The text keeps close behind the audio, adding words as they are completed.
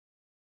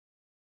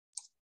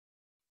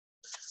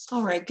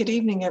All right, good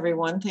evening,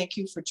 everyone. Thank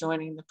you for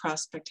joining the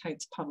Prospect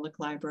Heights Public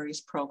Libraries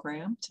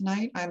program.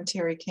 Tonight, I'm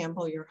Terry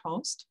Campbell, your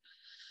host.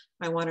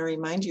 I want to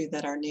remind you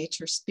that our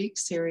Nature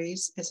Speaks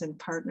series is in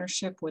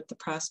partnership with the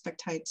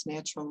Prospect Heights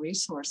Natural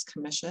Resource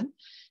Commission,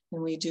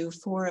 and we do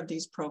 4 of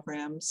these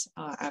programs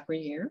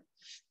every year.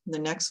 The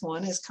next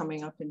one is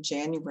coming up in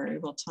January.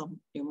 We'll tell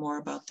you more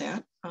about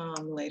that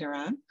later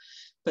on.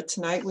 But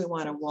tonight we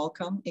want to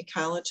welcome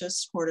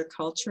ecologist,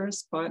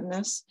 horticulturist,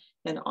 botanist,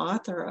 and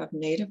author of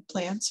Native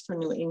Plants for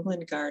New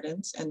England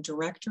Gardens and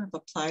Director of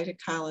Applied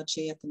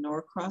Ecology at the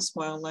Norcross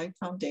Wildlife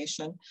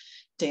Foundation,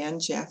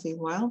 Jaffe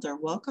Wilder.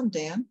 Welcome,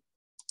 Dan.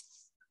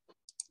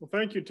 Well,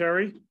 thank you,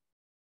 Terry.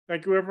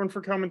 Thank you, everyone,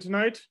 for coming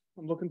tonight.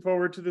 I'm looking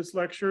forward to this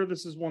lecture.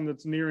 This is one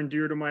that's near and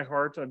dear to my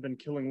heart. I've been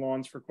killing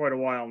lawns for quite a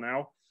while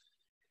now.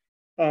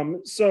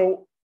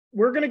 So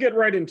we're going to get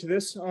right into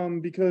this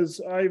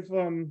because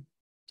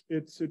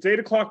it's 8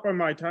 o'clock by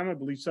my time, I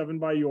believe 7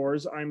 by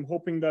yours. I'm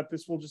hoping that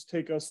this will just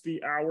take us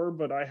the hour,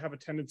 but I have a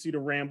tendency to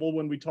ramble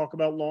when we talk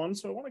about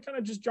lawns, so I want to kind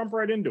of just jump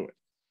right into it.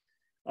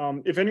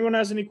 If anyone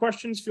has any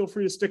questions, feel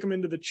free to stick them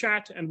into the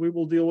chat and we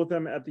will deal with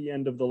them at the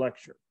end of the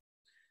lecture.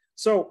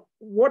 So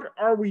what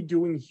are we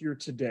doing here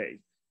today?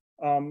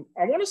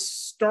 I want to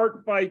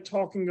start by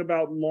talking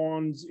about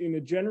lawns in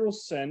a general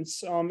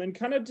sense and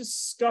kind of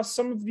discuss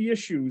some of the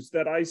issues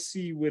that I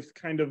see with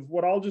kind of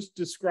what I'll just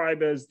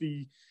describe as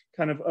the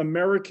kind of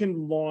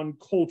American lawn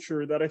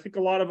culture that I think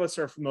a lot of us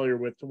are familiar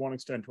with to one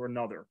extent or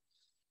another.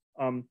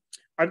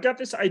 I've got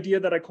this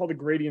idea that I call the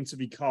gradients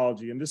of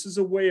ecology, and this is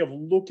a way of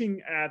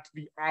looking at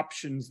the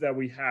options that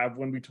we have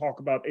when we talk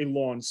about a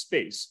lawn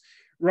space.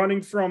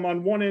 Running from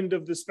on one end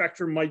of the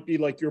spectrum might be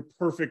like your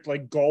perfect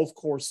like golf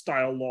course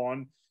style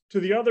lawn, to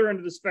the other end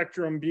of the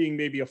spectrum being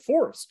maybe a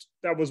forest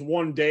that was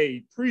one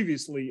day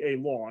previously a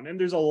lawn, and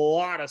there's a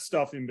lot of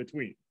stuff in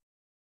between.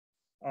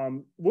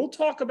 We'll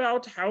talk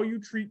about how you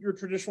treat your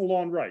traditional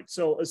lawn right.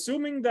 So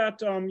assuming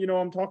that,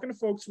 I'm talking to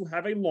folks who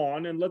have a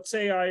lawn, and let's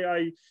say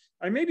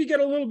I maybe get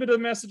a little bit of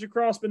the message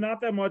across, but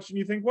not that much, and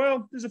you think,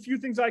 well, there's a few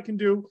things I can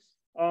do.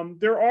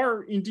 There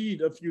are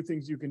indeed a few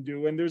things you can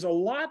do, and there's a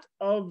lot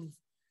of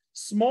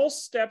small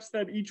steps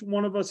that each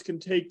one of us can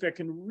take that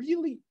can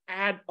really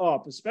add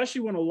up, especially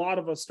when a lot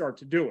of us start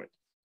to do it.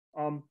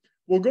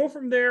 We'll go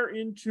from there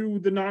into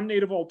the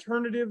non-native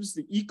alternatives,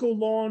 the eco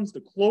lawns,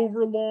 the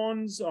clover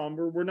lawns.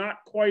 We're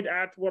not quite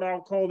at what I'll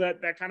call that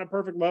kind of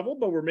perfect level,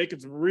 but we're making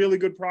some really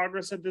good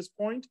progress at this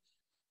point.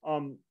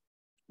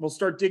 We'll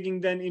start digging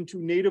then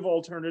into native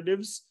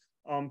alternatives,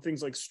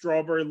 things like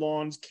strawberry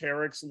lawns,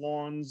 carex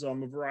lawns, a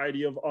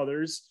variety of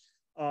others.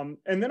 And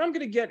then I'm going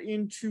to get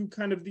into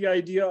kind of the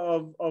idea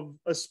of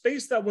a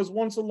space that was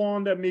once a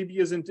lawn that maybe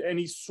isn't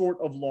any sort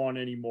of lawn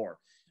anymore.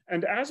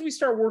 And as we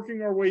start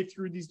working our way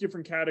through these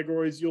different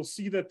categories, you'll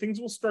see that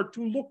things will start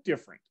to look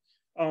different.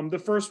 The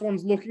first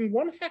one's looking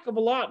one heck of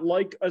a lot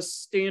like a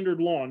standard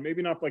lawn,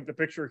 maybe not like the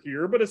picture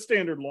here, but a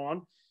standard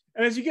lawn.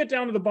 And as you get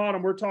down to the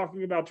bottom, we're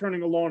talking about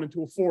turning a lawn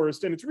into a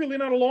forest, and it's really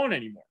not a lawn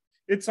anymore.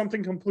 It's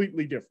something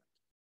completely different.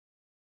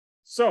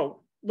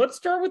 So let's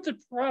start with the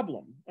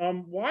problem.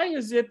 Why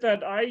is it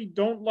that I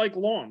don't like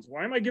lawns?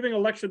 Why am I giving a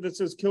lecture that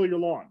says kill your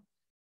lawn?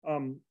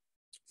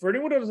 For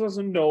anyone who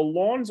doesn't know,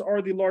 lawns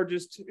are the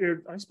largest,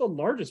 I spelled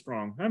largest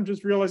wrong. I'm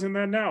just realizing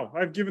that now.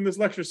 I've given this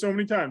lecture so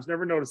many times,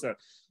 never noticed that.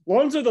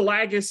 Lawns are the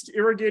largest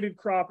irrigated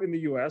crop in the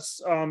US,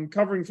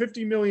 covering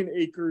 50 million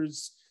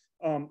acres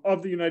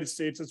of the United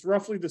States. It's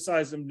roughly the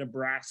size of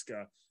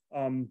Nebraska.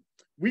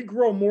 We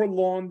grow more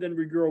lawn than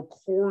we grow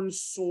corn,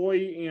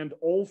 soy, and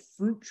all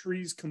fruit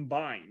trees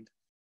combined.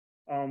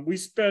 We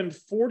spend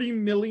 $40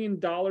 million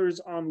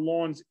on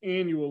lawns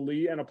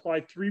annually and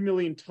apply 3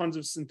 million tons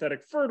of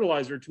synthetic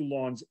fertilizer to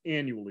lawns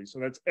annually. So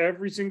that's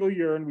every single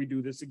year, and we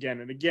do this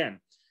again and again.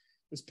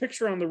 This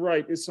picture on the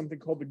right is something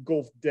called the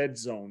Gulf Dead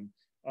Zone.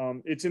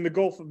 It's in the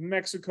Gulf of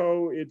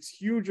Mexico. It's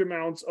huge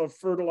amounts of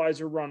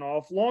fertilizer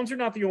runoff. Lawns are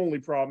not the only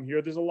problem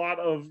here. There's a lot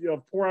of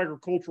poor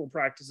agricultural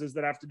practices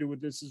that have to do with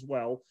this as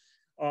well.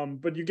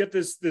 But you get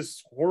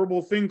this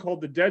horrible thing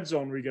called the dead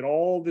zone, where you get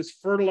all this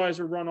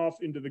fertilizer runoff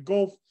into the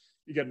Gulf.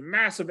 You get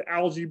massive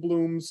algae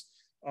blooms.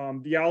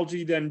 The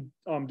algae then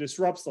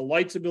disrupts the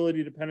light's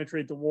ability to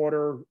penetrate the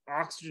water.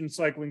 Oxygen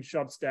cycling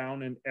shuts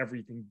down and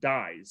everything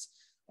dies.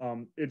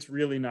 It's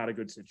really not a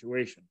good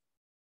situation.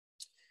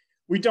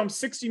 We dump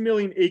 60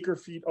 million acre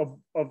feet of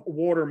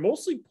water,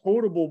 mostly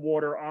potable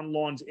water, on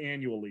lawns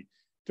annually.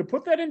 To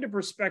put that into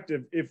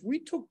perspective, if we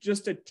took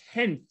just a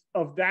tenth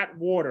of that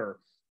water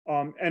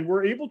and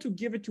we're able to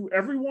give it to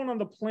everyone on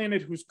the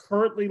planet who's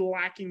currently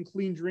lacking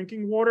clean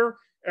drinking water,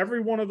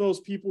 every one of those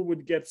people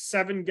would get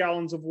 7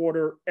 gallons of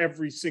water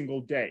every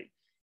single day.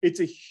 It's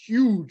a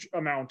huge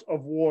amount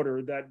of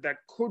water that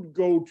could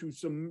go to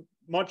some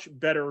much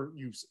better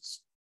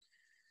uses.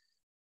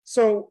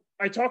 So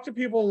I talk to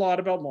people a lot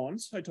about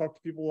lawns. I talk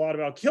to people a lot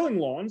about killing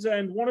lawns.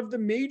 And one of the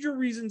major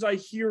reasons I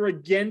hear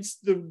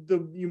against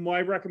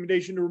my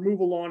recommendation to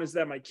remove a lawn is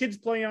that my kids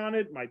play on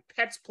it, my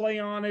pets play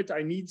on it.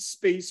 I need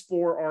space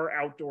for our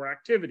outdoor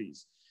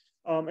activities.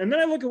 And then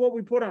I look at what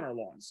we put on our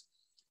lawns.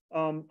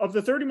 Of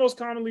the 30 most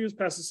commonly used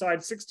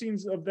pesticides, 16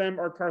 of them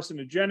are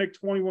carcinogenic,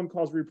 21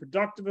 cause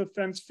reproductive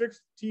offense,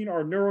 15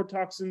 are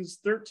neurotoxins,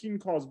 13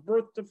 cause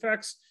birth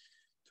defects,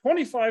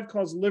 25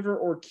 cause liver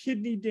or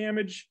kidney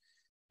damage.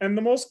 And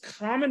the most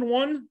common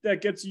one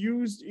that gets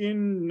used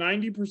in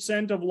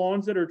 90% of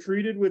lawns that are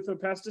treated with a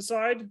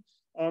pesticide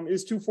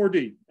is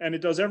 2,4-D, and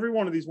it does every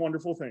one of these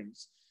wonderful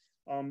things.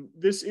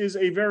 This is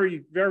a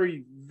very,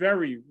 very,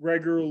 very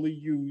regularly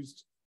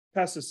used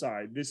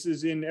pesticide. This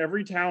is in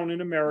every town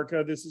in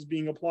America. This is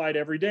being applied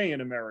every day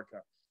in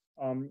America.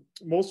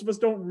 Most of us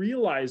don't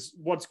realize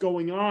what's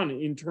going on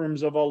in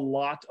terms of a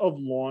lot of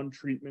lawn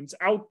treatments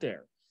out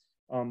there.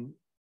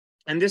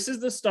 And this is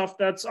the stuff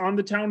that's on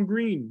the town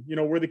green, you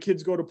know, where the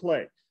kids go to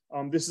play.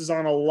 This is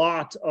on a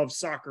lot of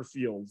soccer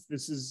fields.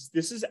 This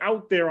is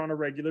out there on a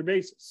regular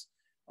basis.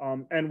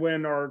 And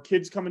when our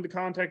kids come into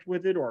contact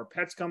with it or our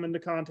pets come into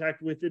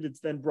contact with it, it's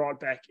then brought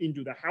back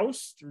into the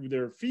house through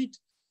their feet.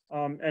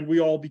 And we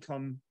all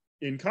become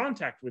in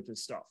contact with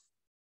this stuff.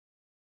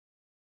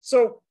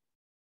 So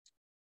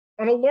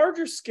on a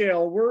larger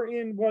scale, we're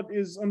in what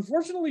is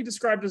unfortunately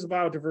described as a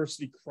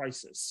biodiversity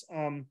crisis.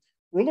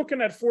 We're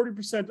looking at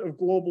 40% of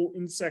global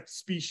insect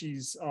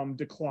species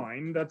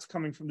decline. That's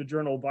coming from the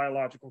Journal of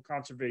Biological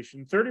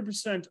Conservation.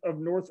 30% of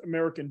North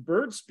American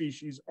bird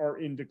species are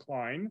in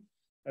decline.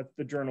 That's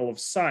the Journal of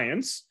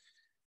Science.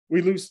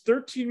 We lose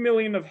 13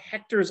 million of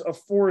hectares of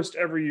forest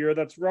every year.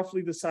 That's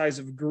roughly the size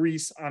of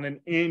Greece on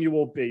an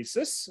annual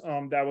basis.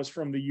 That was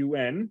from the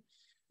UN.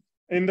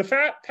 In the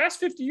past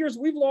 50 years,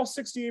 we've lost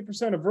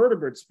 68% of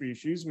vertebrate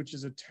species, which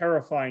is a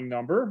terrifying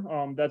number.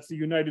 That's the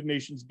United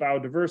Nations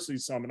Biodiversity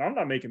Summit. I'm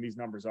not making these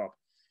numbers up.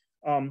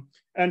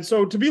 And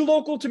so to be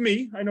local to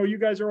me, I know you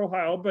guys are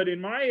Ohio, but in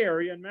my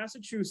area in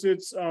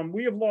Massachusetts,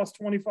 we have lost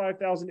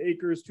 25,000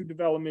 acres to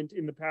development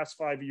in the past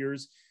 5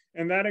 years.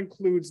 And that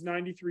includes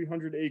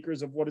 9,300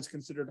 acres of what is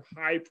considered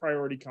high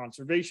priority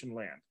conservation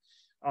land.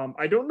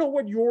 I don't know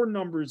what your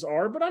numbers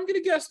are, but I'm going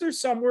to guess they're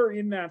somewhere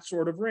in that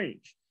sort of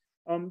range.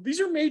 These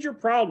are major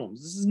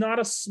problems. This is not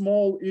a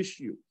small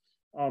issue.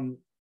 And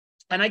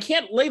I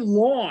can't lay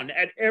lawn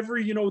at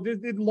every, you know,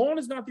 the lawn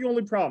is not the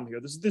only problem here.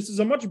 This is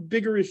a much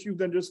bigger issue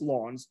than just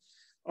lawns,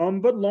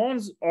 but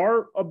lawns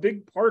are a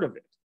big part of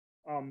it.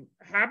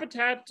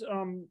 Habitat,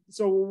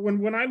 so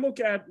when I look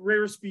at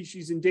rare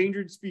species,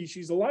 endangered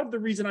species, a lot of the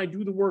reason I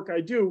do the work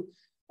I do,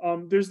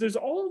 there's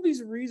all of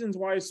these reasons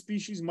why a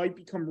species might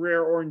become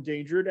rare or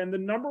endangered. And the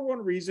number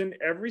one reason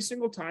every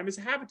single time is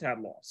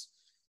habitat loss.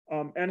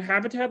 And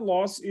habitat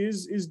loss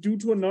is due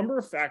to a number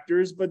of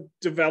factors, but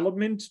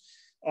development,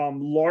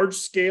 large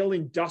scale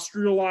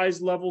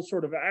industrialized level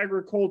sort of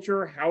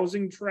agriculture,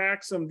 housing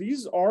tracts,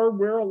 these are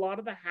where a lot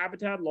of the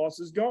habitat loss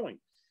is going.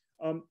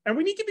 And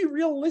we need to be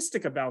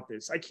realistic about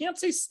this. I can't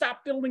say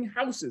stop building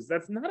houses.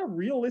 That's not a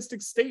realistic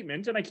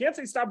statement. And I can't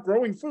say stop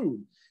growing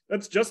food.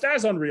 That's just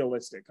as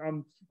unrealistic.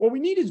 What we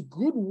need is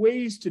good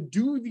ways to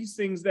do these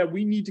things that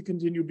we need to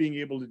continue being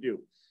able to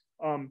do.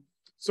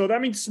 So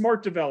that means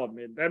smart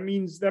development. That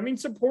means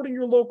supporting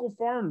your local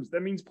farms.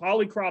 That means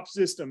polycrop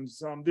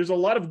systems. There's a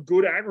lot of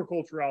good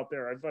agriculture out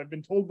there. I've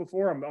been told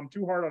before I'm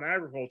too hard on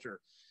agriculture.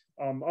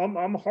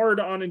 I'm hard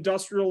on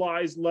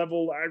industrialized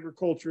level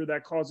agriculture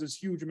that causes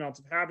huge amounts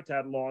of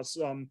habitat loss.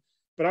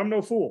 But I'm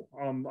no fool.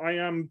 I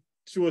am,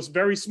 to a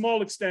very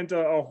small extent,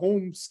 a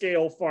home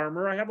scale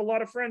farmer. I have a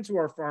lot of friends who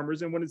are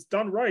farmers, and when it's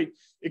done right,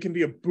 it can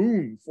be a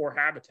boon for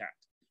habitat.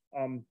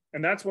 And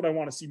that's what I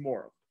want to see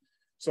more of.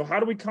 So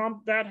how do we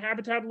combat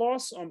habitat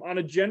loss? On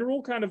a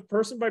general kind of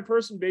person by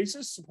person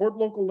basis, support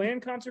local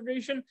land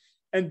conservation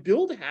and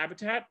build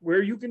habitat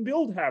where you can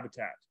build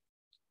habitat.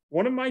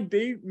 One of my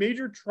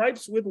major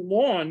tripes with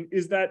lawn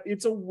is that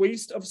it's a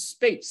waste of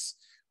space.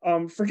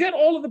 Forget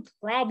all of the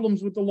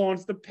problems with the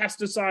lawns, the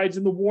pesticides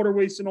and the water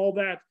waste and all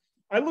that.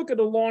 I look at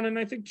a lawn and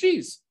I think,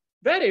 geez,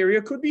 that area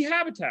could be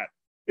habitat.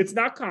 It's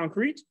not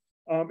concrete.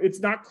 It's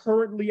not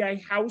currently a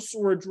house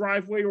or a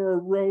driveway or a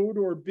road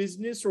or a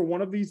business or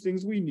one of these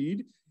things we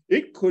need.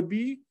 It could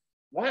be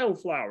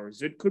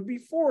wildflowers. It could be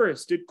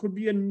forest. It could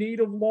be a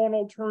native lawn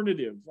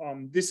alternative.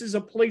 This is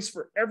a place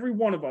for every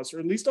one of us, or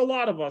at least a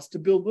lot of us, to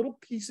build little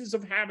pieces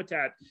of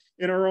habitat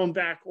in our own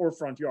back or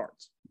front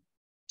yards.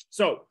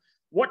 So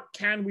what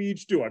can we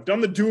each do? I've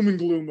done the doom and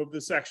gloom of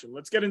this section.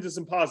 Let's get into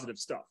some positive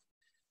stuff.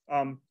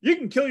 You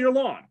can kill your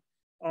lawn.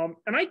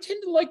 And I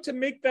tend to like to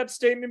make that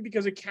statement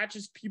because it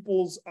catches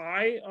people's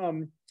eye.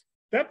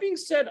 That being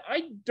said,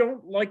 I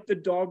don't like the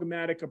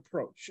dogmatic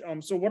approach.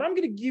 So what I'm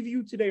going to give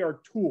you today are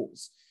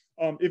tools.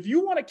 If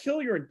you want to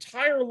kill your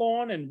entire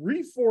lawn and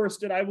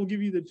reforest it, I will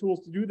give you the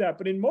tools to do that.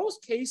 But in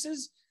most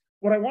cases,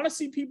 what I want to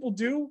see people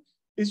do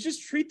is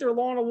just treat their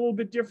lawn a little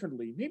bit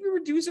differently. Maybe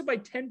reduce it by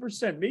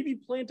 10%, maybe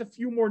plant a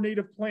few more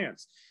native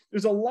plants.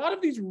 There's a lot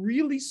of these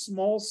really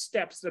small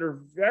steps that are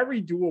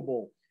very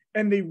doable,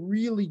 and they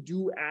really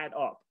do add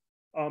up.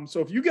 So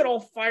if you get all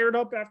fired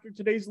up after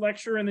today's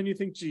lecture and then you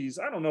think, geez,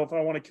 I don't know if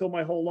I want to kill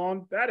my whole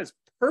lawn, that is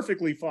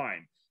perfectly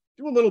fine.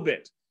 Do a little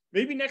bit.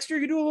 Maybe next year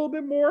you do a little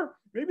bit more.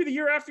 Maybe the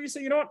year after you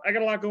say, you know what, I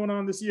got a lot going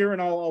on this year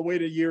and I'll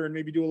wait a year and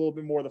maybe do a little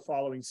bit more the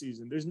following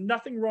season. There's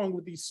nothing wrong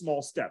with these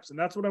small steps. And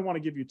that's what I want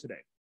to give you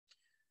today.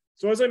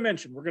 So as I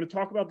mentioned, we're going to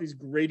talk about these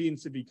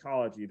gradients of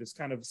ecology, this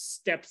kind of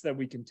steps that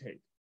we can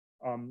take.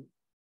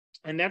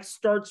 And that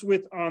starts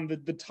with on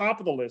the top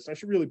of the list. I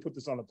should really put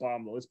this on the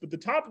bottom of the list, but the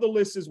top of the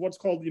list is what's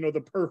called,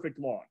 the perfect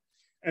lawn.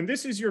 And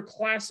this is your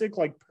classic,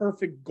 like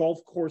perfect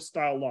golf course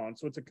style lawn.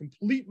 So it's a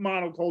complete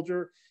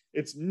monoculture.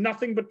 It's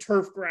nothing but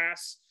turf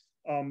grass.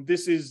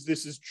 This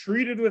is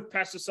treated with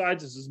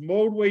pesticides. This is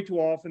mowed way too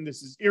often.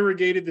 This is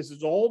irrigated. This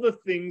is all the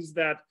things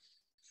that,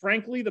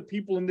 frankly, the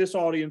people in this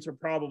audience are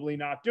probably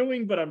not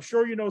doing, but I'm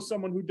sure you know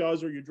someone who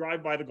does, or you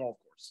drive by the golf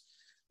course.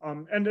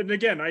 And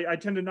again, I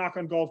tend to knock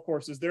on golf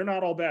courses. They're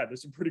not all bad.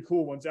 There's some pretty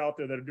cool ones out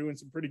there that are doing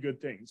some pretty good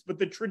things. But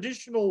the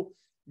traditional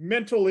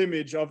mental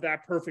image of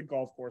that perfect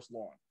golf course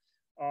lawn.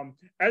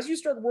 As you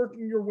start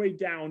working your way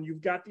down,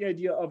 you've got the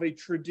idea of a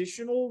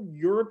traditional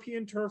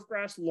European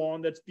turfgrass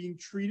lawn that's being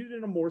treated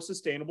in a more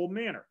sustainable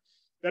manner.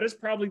 That is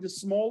probably the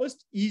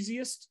smallest,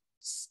 easiest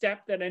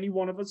step that any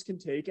one of us can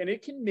take, and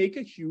it can make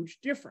a huge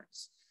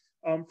difference.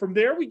 From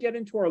there, we get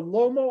into our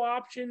low-mow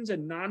options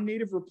and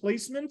non-native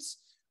replacements.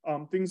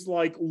 Things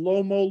like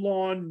low-mow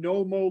lawn,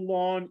 no-mow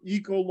lawn,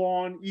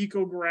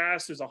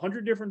 eco-grass. There's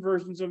 100 different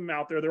versions of them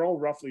out there. They're all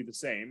roughly the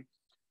same.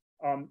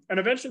 And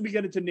eventually we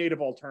get into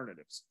native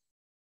alternatives.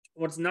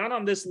 What's not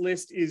on this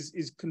list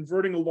is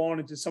converting a lawn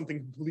into something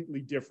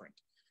completely different.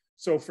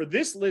 So for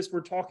this list,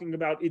 we're talking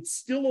about it's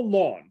still a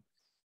lawn.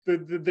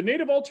 The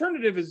native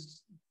alternative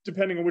is,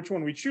 depending on which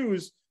one we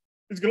choose,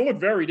 is going to look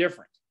very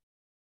different.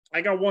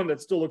 I got one that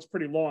still looks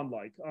pretty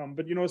lawn-like,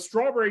 but a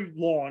strawberry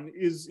lawn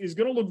is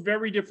going to look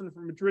very different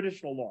from a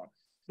traditional lawn.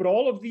 But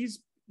all of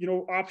these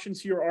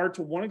options here are,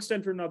 to one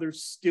extent or another,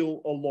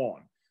 still a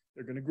lawn.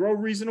 They're going to grow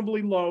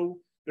reasonably low.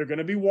 They're going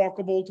to be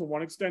walkable to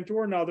one extent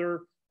or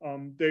another.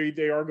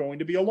 They are going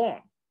to be a lawn,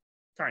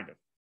 kind of.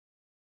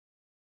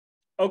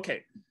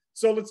 Okay,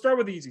 so let's start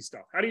with the easy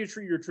stuff. How do you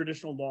treat your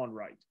traditional lawn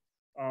right?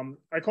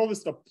 I call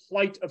this the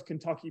plight of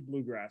Kentucky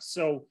bluegrass.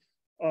 So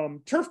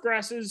turf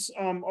grasses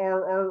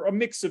are a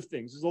mix of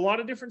things. There's a lot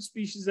of different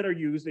species that are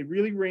used. They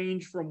really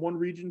range from one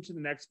region to the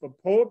next, but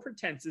Poa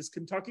pratensis,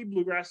 Kentucky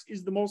bluegrass,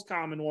 is the most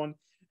common one,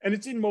 and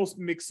it's in most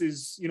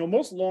mixes.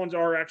 Most lawns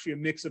are actually a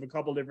mix of a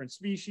couple different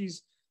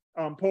species.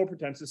 Poa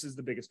pratensis is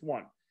the biggest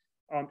one.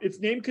 It's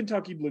named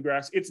Kentucky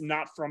bluegrass. It's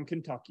not from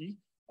Kentucky.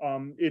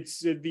 It's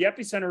the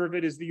epicenter of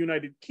it is the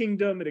United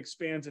Kingdom. It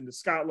expands into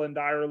Scotland,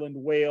 Ireland,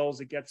 Wales.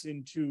 It gets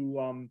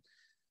into,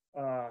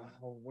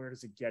 where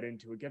does it get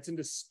into? It gets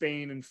into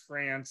Spain and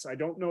France. I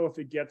don't know if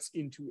it gets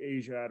into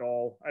Asia at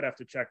all. I'd have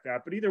to check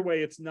that. But either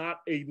way, it's not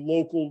a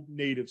local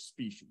native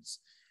species.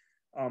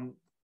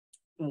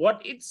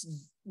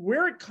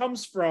 Where it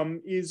comes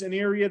from is an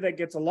area that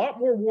gets a lot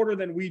more water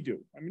than we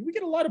do. I mean, we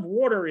get a lot of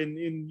water in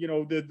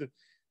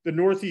the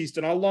Northeast,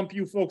 and I'll lump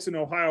you folks in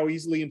Ohio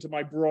easily into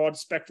my broad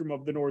spectrum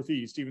of the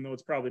Northeast, even though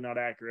it's probably not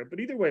accurate. But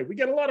either way, we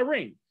get a lot of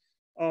rain.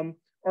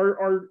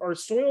 Our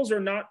soils are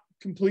not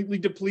completely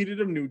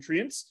depleted of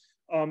nutrients,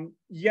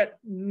 yet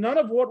none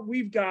of what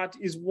we've got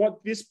is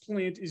what this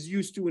plant is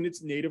used to in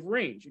its native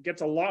range. It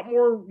gets a lot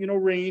more,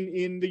 rain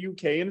in the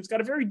UK, and it's got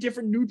a very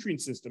different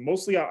nutrient system,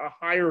 mostly a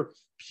higher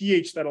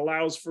pH that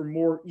allows for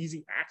more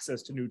easy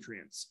access to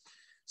nutrients.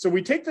 So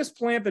we take this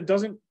plant that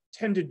doesn't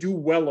tend to do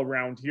well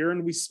around here,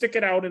 and we stick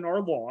it out in our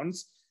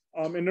lawns.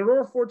 And in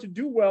order for it to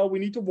do well, we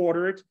need to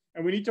water it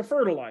and we need to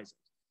fertilize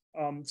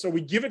it. So we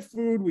give it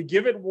food, we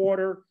give it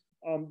water.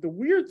 The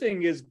weird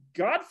thing is,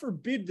 God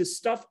forbid this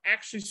stuff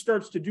actually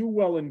starts to do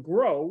well and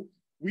grow,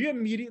 we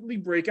immediately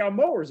break out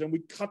mowers and we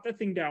cut the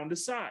thing down to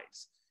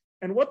size.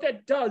 And what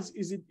that does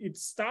is it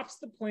stops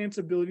the plant's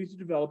ability to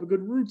develop a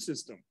good root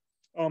system.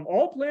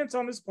 All plants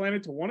on this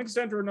planet, to one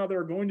extent or another,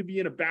 are going to be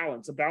in a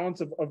balance of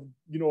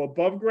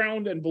above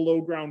ground and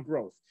below ground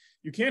growth.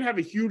 You can't have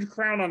a huge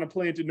crown on a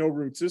plant and no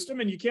root system,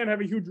 and you can't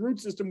have a huge root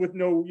system with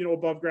no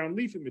above ground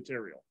leafy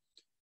material.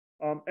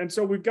 And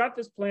so we've got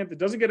this plant that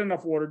doesn't get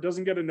enough water,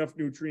 doesn't get enough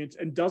nutrients,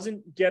 and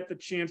doesn't get the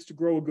chance to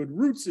grow a good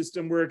root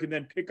system where it can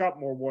then pick up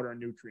more water and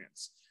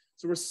nutrients.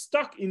 So we're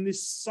stuck in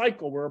this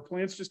cycle where our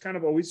plant's just kind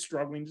of always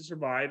struggling to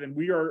survive, and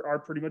we are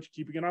pretty much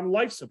keeping it on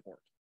life support.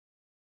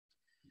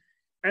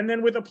 And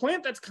then with a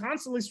plant that's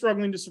constantly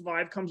struggling to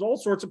survive comes all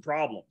sorts of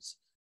problems.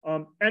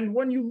 And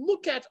when you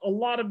look at a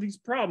lot of these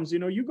problems,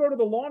 you go to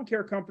the lawn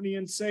care company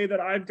and say that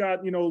I've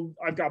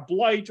got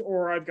blight,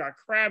 or I've got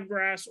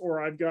crabgrass,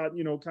 or I've got,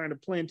 kind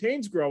of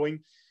plantains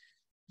growing.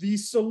 The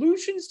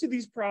solutions to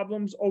these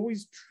problems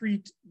always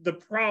treat the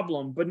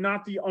problem, but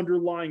not the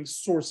underlying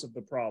source of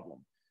the problem.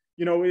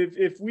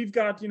 If we've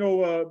got,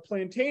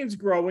 plantains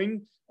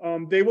growing,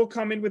 they will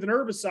come in with an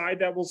herbicide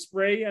that will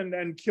spray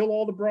and kill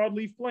all the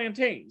broadleaf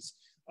plantains.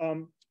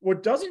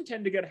 What doesn't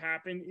tend to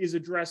happen is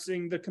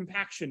addressing the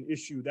compaction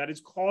issue that is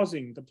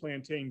causing the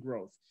plantain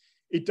growth.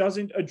 It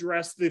doesn't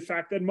address the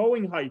fact that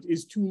mowing height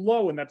is too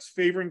low and that's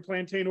favoring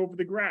plantain over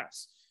the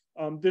grass.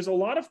 There's a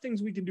lot of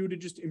things we can do to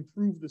just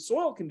improve the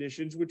soil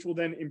conditions, which will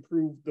then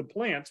improve the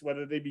plants,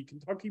 whether they be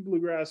Kentucky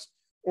bluegrass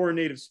or a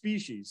native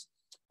species.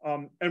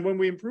 And when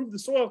we improve the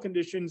soil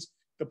conditions,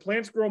 the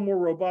plants grow more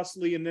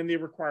robustly, and then they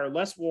require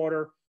less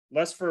water,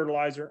 less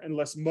fertilizer, and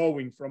less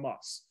mowing from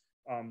us,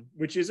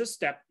 which is a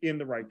step in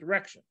the right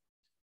direction.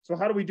 So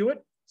how do we do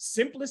it?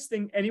 Simplest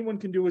thing anyone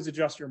can do is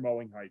adjust your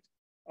mowing height.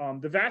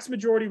 The vast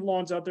majority of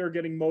lawns out there are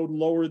getting mowed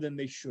lower than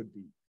they should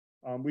be.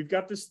 We've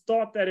got this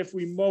thought that if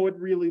we mow it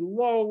really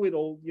low,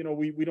 it'll,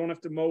 we don't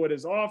have to mow it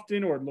as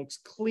often, or it looks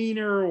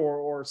cleaner,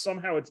 or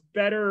somehow it's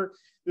better.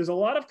 There's a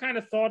lot of kind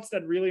of thoughts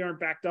that really aren't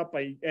backed up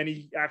by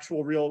any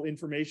actual real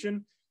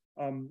information.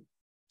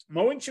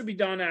 Mowing should be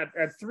done at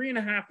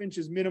 3.5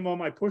 inches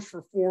minimum. I push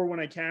for 4 when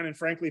I can, and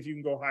frankly, if you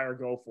can go higher,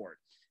 go for it.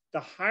 The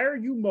higher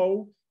you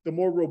mow, the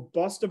more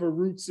robust of a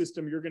root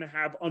system you're going to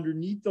have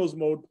underneath those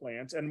mowed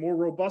plants. And more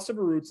robust of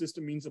a root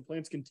system means the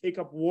plants can take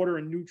up water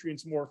and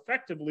nutrients more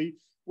effectively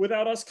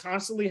without us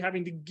constantly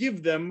having to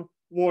give them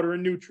water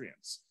and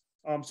nutrients.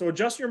 So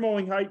adjust your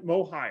mowing height,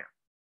 mow higher.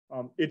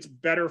 It's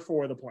better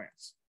for the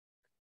plants.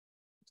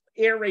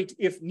 Aerate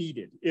if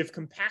needed. If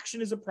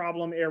compaction is a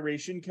problem,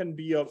 aeration can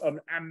be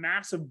a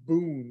massive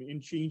boon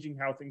in changing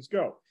how things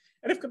go.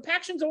 And if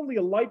compaction is only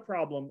a light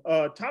problem,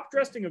 top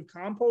dressing of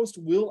compost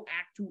will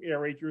act to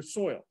aerate your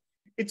soil.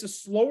 It's a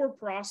slower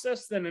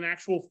process than an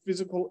actual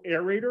physical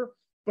aerator,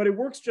 but it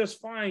works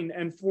just fine.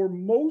 And for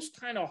most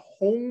kind of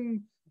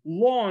home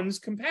lawns,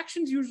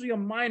 compaction is usually a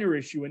minor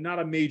issue and not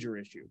a major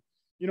issue.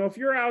 If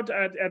you're out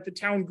at the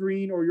town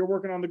green, or you're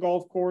working on the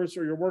golf course,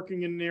 or you're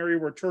working in an area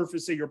where turf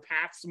is, say, your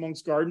paths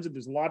amongst gardens, and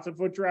there's lots of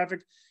foot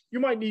traffic, you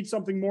might need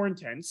something more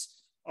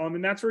intense.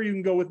 And that's where you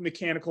can go with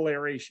mechanical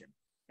aeration.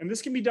 And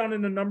this can be done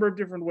in a number of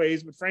different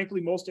ways, but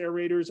frankly, most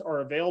aerators are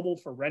available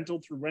for rental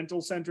through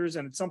rental centers,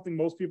 and it's something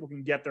most people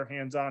can get their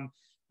hands on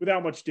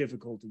without much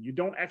difficulty. You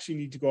don't actually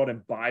need to go out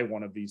and buy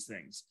one of these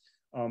things.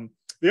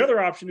 The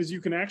other option is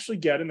you can actually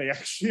get, and they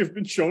actually have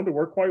been shown to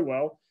work quite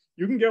well,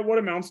 you can get what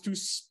amounts to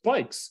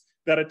spikes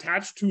that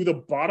attach to the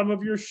bottom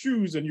of your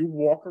shoes, and you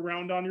walk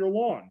around on your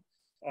lawn.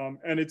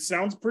 And it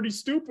sounds pretty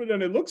stupid,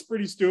 and it looks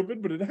pretty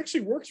stupid, but it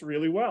actually works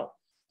really well.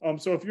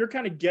 So if you're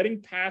kind of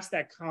getting past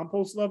that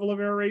compost level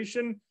of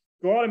aeration,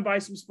 go out and buy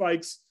some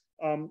spikes,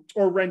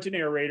 or rent an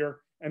aerator,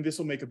 and this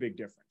will make a big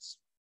difference.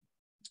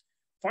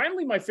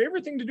 Finally, my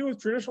favorite thing to do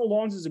with traditional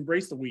lawns is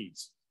embrace the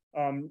weeds.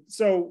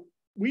 So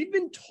we've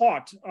been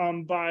taught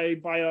by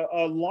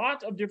a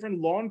lot of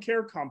different lawn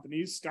care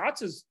companies,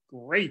 Scott's is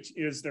great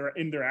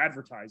in their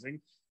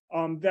advertising,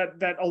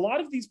 that a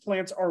lot of these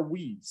plants are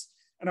weeds.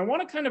 And I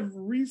want to kind of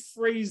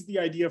rephrase the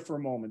idea for a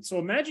moment. So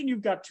imagine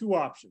you've got two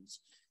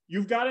options.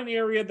 You've got an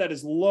area that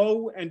is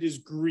low and is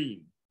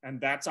green,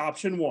 and that's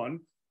option one.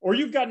 Or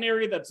you've got an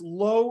area that's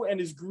low and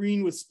is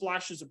green with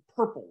splashes of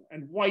purple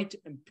and white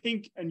and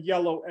pink and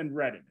yellow and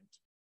red in it.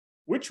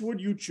 Which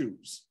would you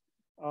choose?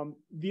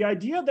 The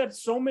idea that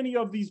so many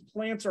of these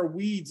plants are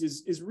weeds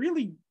is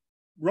really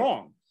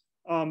wrong.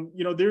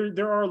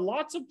 There are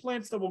lots of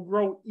plants that will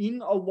grow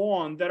in a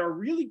lawn that are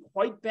really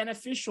quite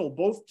beneficial,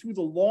 both to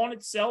the lawn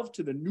itself,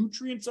 to the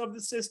nutrients of the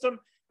system,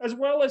 as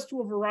well as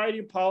to a variety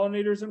of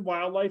pollinators and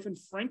wildlife. And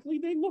frankly,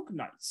 they look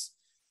nice.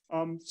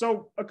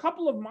 So a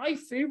couple of my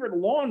favorite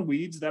lawn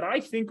weeds that I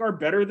think are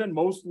better than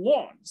most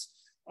lawns.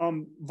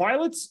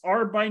 Violets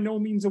are by no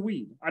means a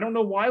weed. I don't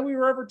know why we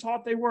were ever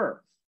taught they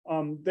were.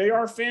 They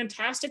are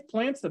fantastic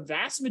plants. The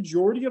vast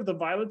majority of the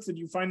violets that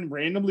you find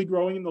randomly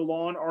growing in the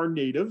lawn are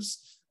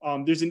natives.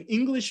 There's an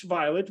English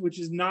violet, which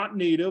is not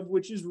native,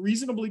 which is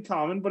reasonably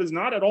common, but is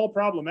not at all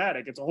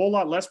problematic. It's a whole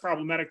lot less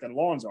problematic than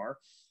lawns are.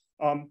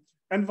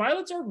 And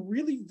violets are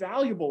really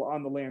valuable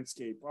on the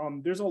landscape.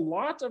 There's a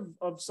lot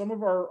of some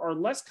of our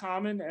less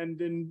common,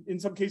 and in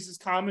some cases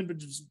common, but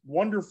just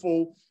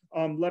wonderful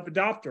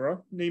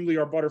Lepidoptera, namely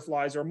our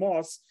butterflies or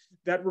moths,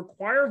 that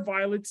require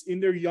violets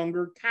in their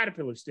younger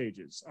caterpillar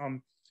stages.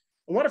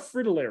 A lot of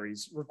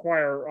fritillaries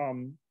require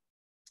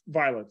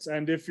violets.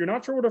 And if you're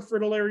not sure what a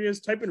fritillary is,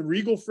 type in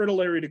regal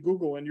fritillary to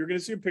Google, and you're going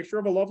to see a picture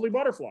of a lovely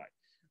butterfly.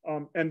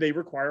 And they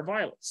require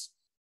violets.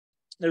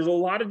 There's a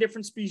lot of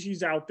different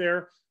species out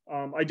there.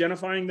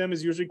 Identifying them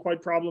is usually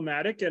quite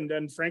problematic,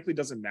 and frankly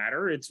doesn't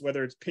matter. It's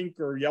whether it's pink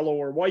or yellow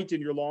or white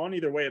in your lawn.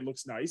 Either way, it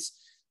looks nice.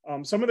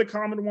 Some of the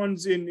common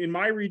ones in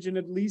my region,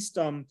 at least,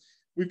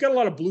 we've got a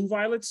lot of blue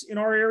violets in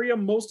our area.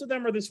 Most of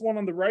them are this one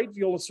on the right,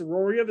 Viola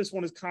sororia. This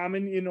one is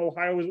common in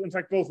Ohio. In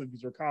fact, both of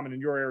these are common in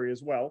your area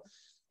as well.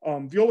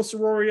 Viola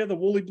sororia, the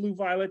woolly blue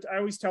violet. I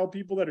always tell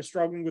people that are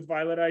struggling with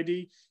violet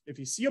ID, if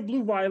you see a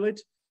blue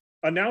violet,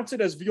 announce it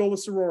as Viola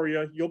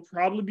sororia. You'll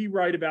probably be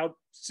right about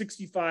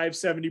 65,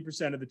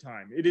 70% of the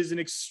time. It is an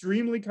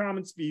extremely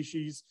common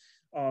species.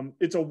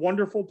 It's a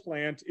wonderful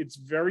plant. It's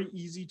very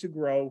easy to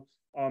grow.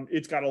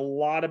 It's got a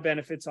lot of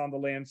benefits on the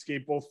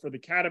landscape, both for the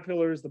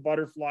caterpillars, the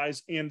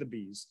butterflies, and the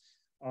bees.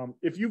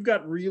 If you've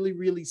got really,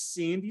 really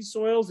sandy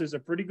soils, there's a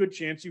pretty good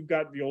chance you've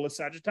got Viola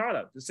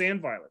sagittata, the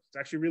sand violet. It's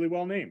actually really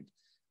well named.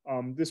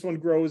 This one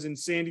grows in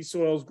sandy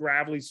soils,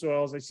 gravelly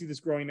soils. I see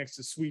this growing next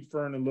to sweet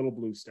fern and little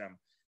blue stem.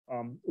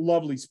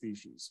 Lovely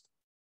species.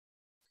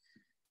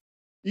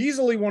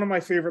 Easily one of my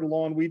favorite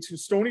lawn weeds,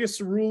 Houstonia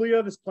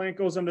cerulea. This plant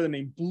goes under the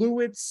name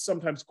bluets,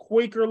 sometimes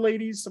Quaker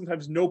ladies,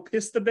 sometimes no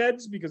pista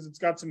beds because it's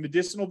got some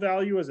medicinal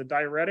value as a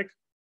diuretic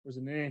or as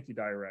an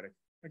anti-diuretic.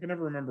 I can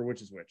never remember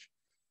which is which.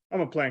 I'm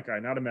a plant guy,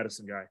 not a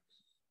medicine guy.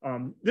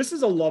 This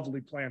is a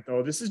lovely plant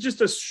though. This is just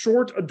a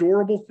short,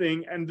 adorable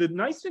thing. And the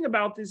nice thing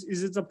about this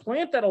is it's a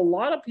plant that a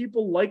lot of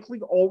people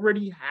likely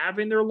already have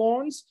in their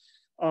lawns.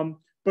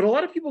 But a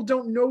lot of people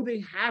don't know they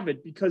have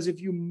it because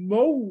if you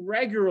mow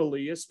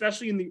regularly,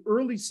 especially in the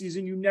early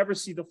season, you never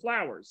see the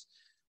flowers.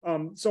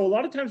 So a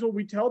lot of times what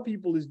we tell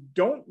people is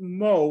don't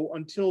mow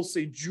until,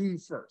 say, June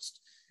 1st.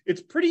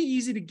 It's pretty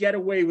easy to get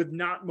away with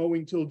not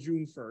mowing till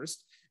June 1st,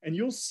 and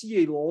you'll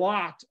see a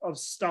lot of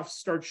stuff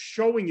start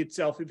showing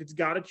itself if it's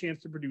got a chance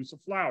to produce a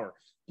flower.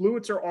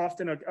 Bluets are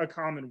often a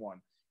common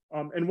one.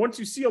 And once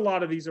you see a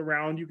lot of these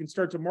around, you can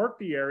start to mark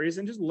the areas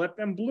and just let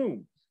them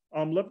bloom.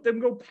 Let them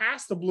go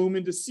past the bloom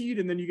into seed,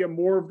 and then you get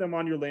more of them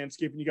on your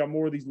landscape, and you got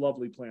more of these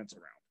lovely plants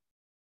around.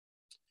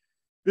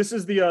 This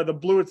is the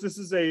bluets. This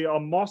is a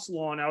moss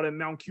lawn out at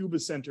Mount Cuba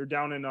Center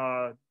down in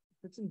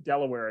it's in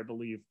Delaware, I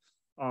believe.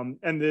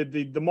 And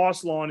the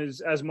moss lawn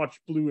is as much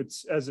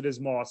bluets as it is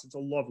moss. It's a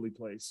lovely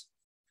place.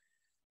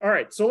 All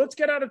right, so let's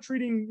get out of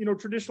treating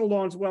traditional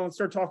lawns well and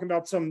start talking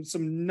about some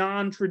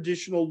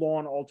non-traditional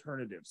lawn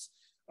alternatives.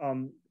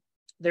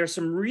 There's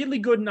some really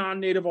good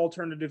non-native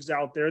alternatives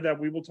out there that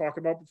we will talk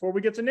about before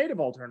we get to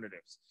native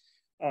alternatives.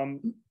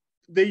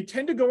 They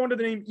tend to go under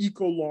the name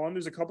eco lawn.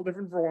 There's a couple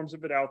different forms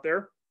of it out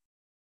there.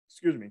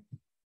 Excuse me.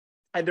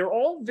 And they're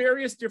all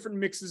various different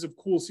mixes of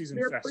cool season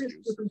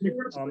fescues.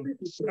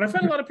 And I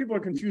find a lot of people are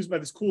confused by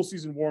this cool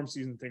season, warm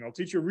season thing. I'll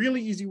teach you a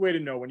really easy way to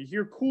know. When you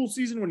hear cool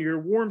season, when you hear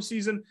warm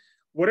season,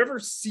 whatever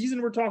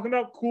season we're talking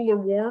about, cool or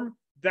warm,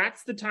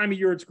 that's the time of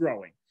year it's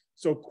growing.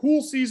 So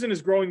cool season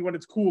is growing when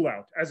it's cool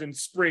out, as in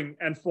spring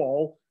and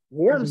fall.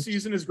 Warm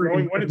season is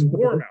growing when it's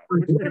warm out,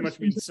 which pretty much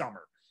means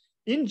summer.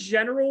 In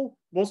general,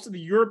 most of the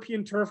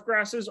European turf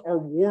grasses are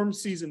warm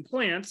season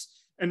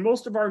plants, and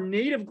most of our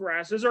native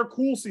grasses are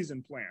cool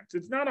season plants.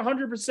 It's not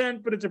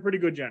 100%, but it's a pretty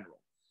good general.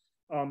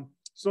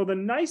 So the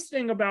nice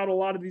thing about a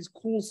lot of these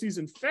cool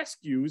season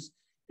fescues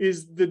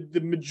is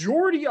the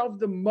majority of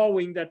the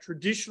mowing that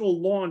traditional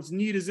lawns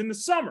need is in the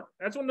summer.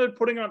 That's when they're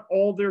putting on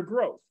all their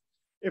growth.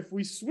 If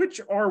we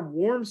switch our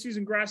warm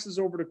season grasses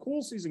over to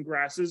cool season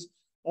grasses,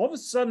 all of a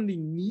sudden the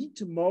need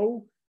to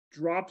mow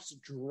drops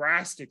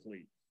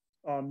drastically.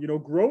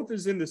 Growth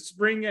is in the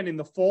spring and in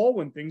the fall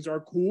when things are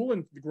cool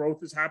and the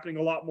growth is happening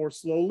a lot more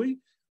slowly.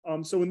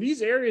 So in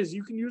these areas,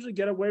 you can usually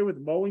get away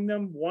with mowing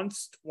them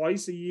once,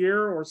 twice a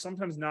year, or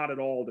sometimes not at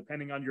all,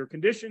 depending on your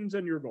conditions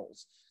and your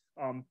goals.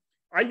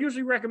 I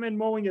usually recommend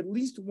mowing at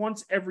least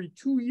once every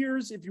 2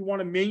 years if you want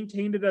to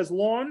maintain it as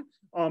lawn.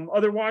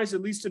 Otherwise,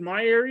 at least in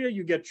my area,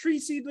 you get tree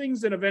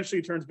seedlings and eventually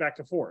it turns back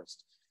to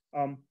forest.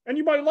 And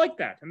you might like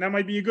that, and that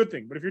might be a good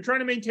thing. But if you're trying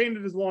to maintain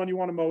it as lawn, you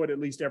want to mow it at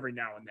least every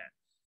now and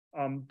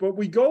then. But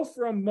we go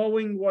from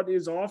mowing what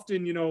is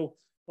often,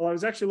 well, I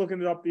was actually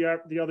looking it up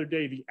the other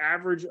day. The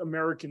average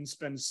American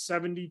spends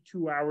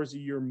 72 hours a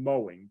year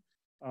mowing,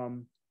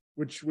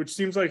 which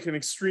seems like an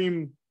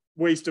extreme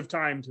waste of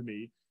time to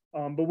me.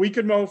 But we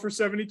could mow for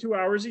 72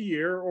 hours a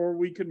year, or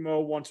we could mow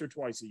once or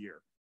twice a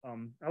year.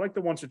 I like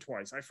the once or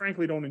twice. I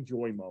frankly don't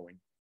enjoy mowing.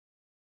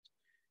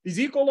 These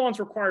eco lawns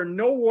require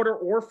no water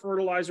or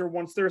fertilizer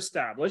once they're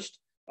established.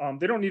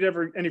 They don't need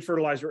any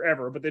fertilizer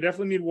ever, but they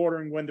definitely need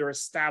watering when they're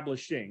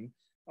establishing.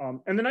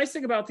 And the nice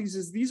thing about these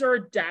is these are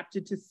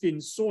adapted to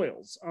thin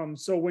soils.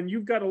 So when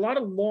you've got a lot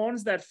of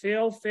lawns that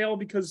fail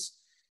because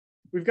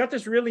we've got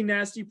this really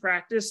nasty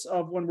practice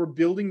of when we're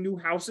building new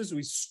houses,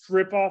 we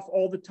strip off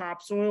all the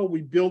topsoil,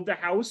 we build the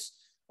house,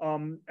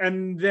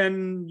 and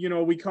then,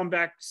 we come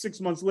back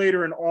 6 months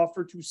later and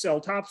offer to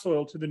sell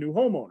topsoil to the new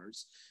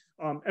homeowners.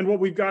 And what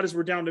we've got is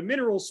we're down to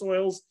mineral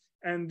soils,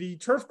 and the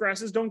turf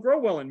grasses don't grow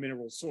well in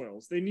mineral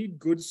soils. They need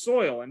good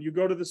soil. And you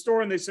go to the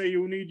store and they say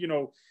you need,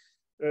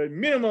 a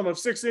minimum of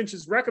 6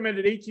 inches,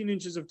 recommended 18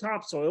 inches of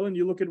topsoil. And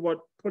you look at what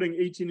putting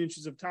 18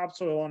 inches of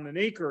topsoil on an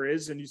acre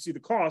is, and you see the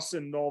costs,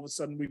 and all of a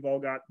sudden we've all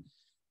got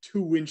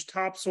 2-inch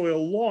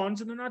topsoil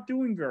lawns, and they're not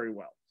doing very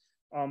well.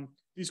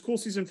 These cool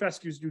season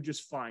fescues do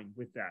just fine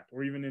with that,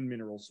 or even in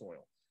mineral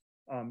soil.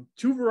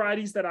 2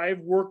 varieties that I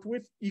have worked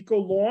with: Eco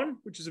Lawn,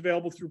 which is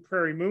available through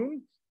Prairie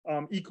Moon,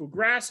 Eco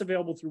Grass,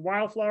 available through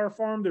Wildflower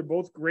Farm. They're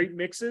both great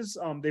mixes.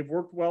 They've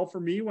worked well for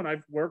me when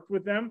I've worked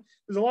with them.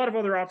 There's a lot of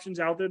other options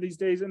out there these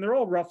days, and they're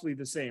all roughly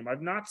the same.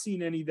 I've not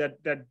seen any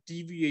that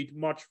deviate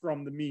much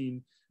from the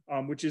mean,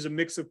 which is a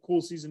mix of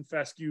cool season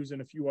fescues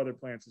and a few other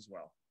plants as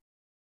well.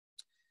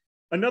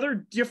 Another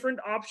different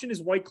option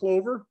is white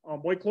clover.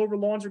 White clover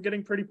lawns are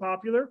getting pretty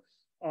popular.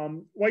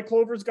 White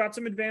clover's got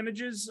some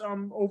advantages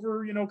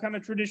over, kind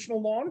of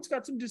traditional lawn. It's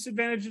got some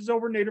disadvantages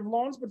over native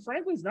lawns, but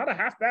frankly, it's not a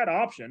half bad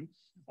option.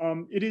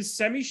 It is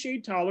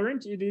semi-shade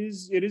tolerant. It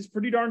is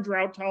pretty darn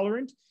drought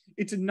tolerant.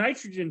 It's a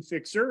nitrogen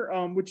fixer,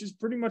 which is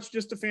pretty much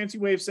just a fancy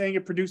way of saying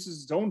it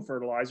produces its own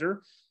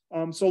fertilizer.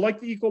 So like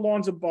the eco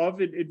lawns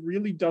above, it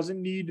really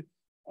doesn't need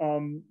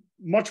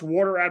much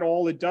water at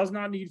all. It does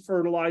not need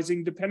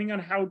fertilizing. Depending on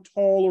how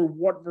tall or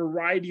what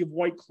variety of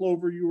white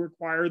clover you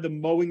require, the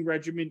mowing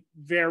regimen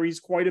varies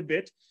quite a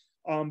bit.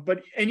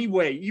 But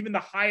anyway, even the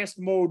highest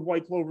mowed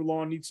white clover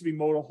lawn needs to be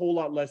mowed a whole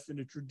lot less than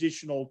a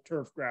traditional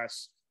turf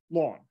grass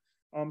lawn.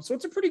 So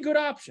it's a pretty good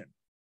option.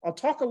 I'll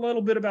talk a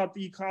little bit about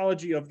the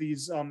ecology of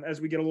these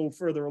as we get a little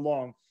further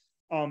along.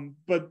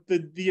 But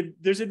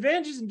there's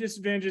advantages and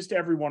disadvantages to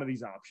every one of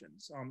these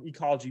options,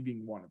 ecology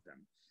being one of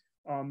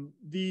them.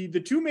 The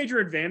two major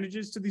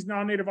advantages to these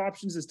non-native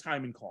options is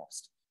time and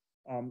cost.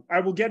 I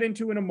will get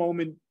into in a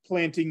moment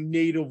planting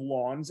native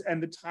lawns,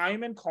 and the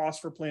time and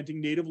cost for planting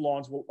native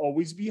lawns will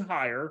always be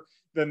higher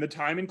than the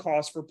time and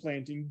cost for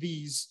planting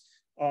these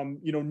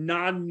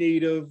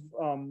non-native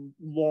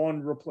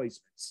lawn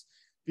replacements.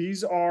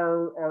 These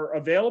are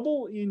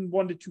available in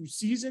 1 to 2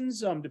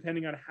 seasons,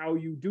 depending on how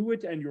you do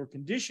it and your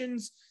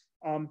conditions.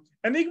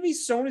 And they can be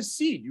sown as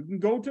seed. You can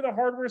go to the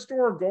hardware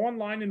store, go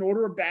online and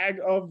order a bag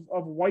of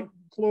white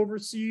clover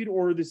seed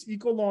or this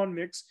eco lawn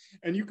mix,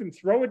 and you can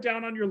throw it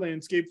down on your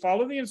landscape,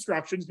 follow the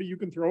instructions, but you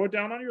can throw it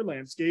down on your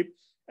landscape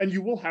and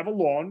you will have a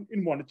lawn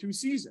in 1 to 2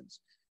 seasons.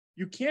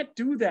 You can't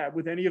do that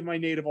with any of my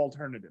native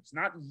alternatives,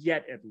 not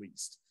yet at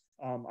least.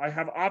 I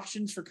have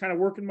options for kind of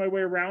working my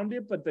way around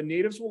it, but the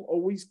natives will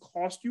always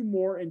cost you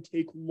more and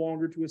take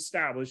longer to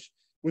establish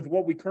with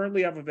what we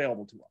currently have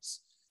available to us.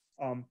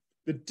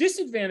 The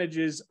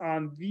disadvantages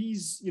on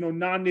these,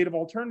 non-native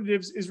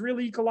alternatives is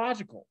really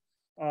ecological.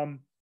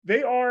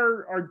 They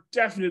are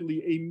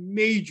definitely a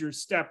major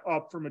step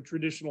up from a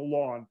traditional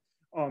lawn,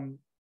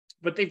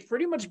 but they've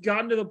pretty much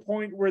gotten to the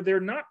point where they're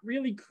not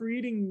really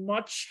creating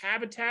much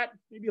habitat,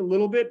 maybe a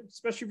little bit,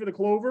 especially for the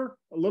clover,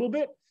 a little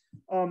bit.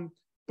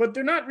 But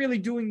they're not really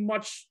doing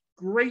much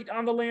great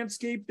on the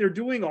landscape. They're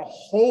doing a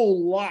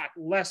whole lot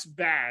less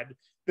bad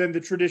than the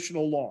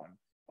traditional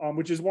lawn,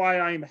 which is why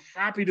I am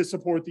happy to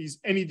support these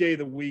any day of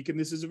the week. And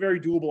this is a very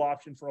doable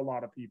option for a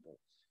lot of people.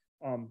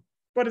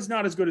 But it's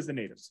not as good as the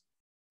natives.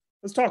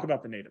 Let's talk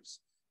about the natives.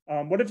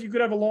 What if you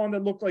could have a lawn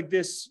that looked like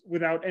this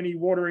without any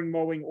watering,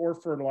 mowing, or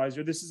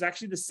fertilizer? This is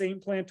actually the same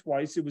plant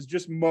twice. It was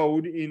just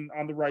mowed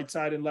on the right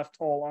side and left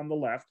tall on the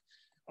left.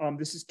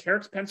 This is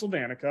Carex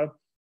pennsylvanica.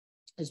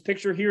 This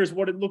picture here is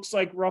what it looks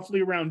like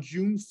roughly around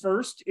June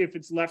 1st if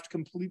it's left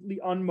completely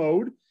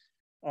unmowed.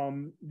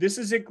 This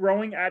is it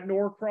growing at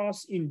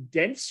Norcross in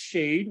dense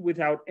shade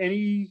without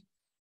any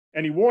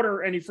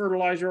water, any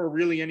fertilizer, or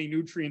really any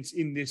nutrients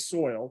in this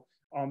soil.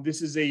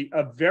 This is a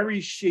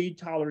very shade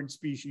tolerant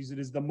species. It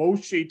is the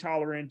most shade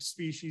tolerant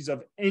species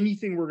of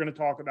anything we're going to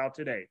talk about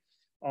today.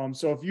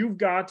 So if you've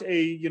got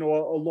a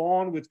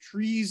lawn with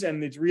trees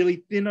and it's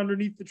really thin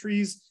underneath the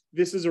trees,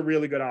 this is a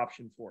really good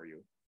option for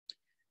you.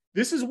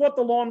 This is what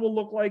the lawn will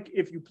look like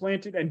if you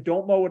plant it and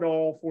don't mow it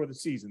all for the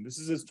season. This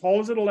is as tall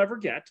as it'll ever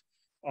get.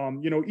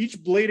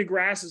 Each blade of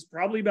grass is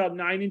probably about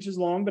 9 inches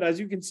long, but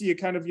as you can see,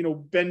 it kind of,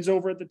 bends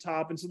over at the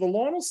top. And so the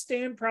lawn will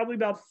stand probably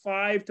about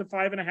 5 to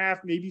 5.5,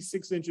 maybe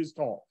 6 inches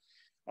tall.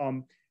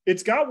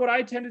 It's got what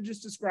I tend to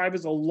just describe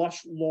as a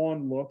lush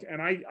lawn look.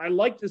 And I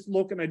like this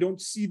look and I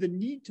don't see the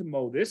need to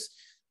mow this,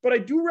 but I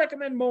do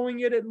recommend mowing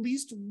it at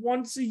least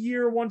once a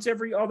year, once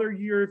every other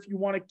year, if you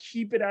want to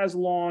keep it as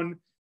lawn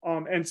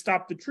and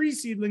stop the tree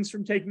seedlings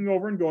from taking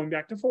over and going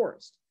back to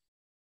forest.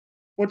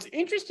 What's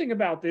interesting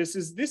about this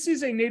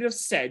is a native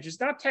sedge. It's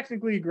not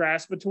technically a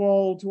grass, but to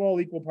all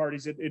equal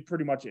parties, it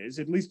pretty much is.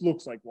 It at least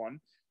looks like one.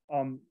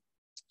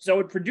 So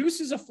it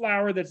produces a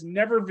flower that's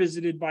never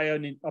visited by a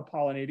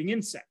pollinating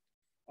insect.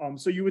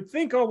 So you would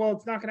think, oh, well,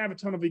 it's not going to have a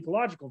ton of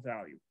ecological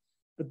value.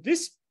 But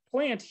this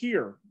plant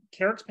here,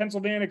 Carex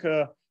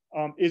pennsylvanica,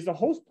 is the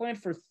host plant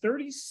for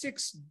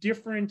 36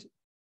 different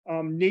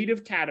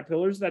native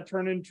caterpillars that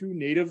turn into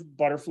native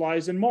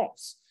butterflies and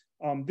moths.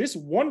 This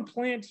one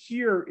plant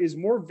here is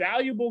more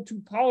valuable to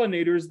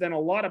pollinators than a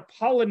lot of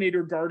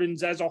pollinator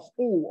gardens as a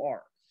whole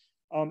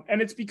are.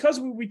 And it's because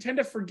we tend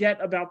to forget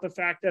about the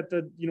fact that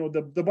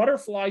the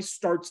butterfly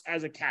starts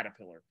as a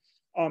caterpillar.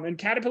 And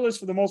caterpillars,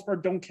 for the most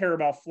part, don't care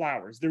about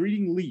flowers. They're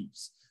eating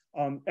leaves.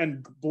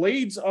 And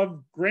blades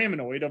of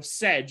graminoid, of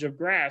sedge, of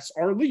grass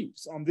are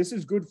leaves. This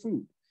is good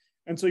food.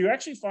 And so you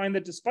actually find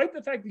that despite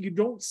the fact that you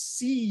don't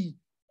see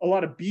a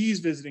lot of bees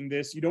visiting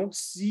this, you don't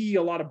see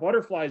a lot of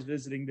butterflies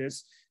visiting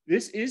this,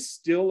 this is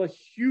still a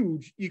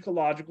huge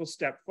ecological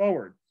step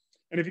forward.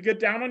 And if you get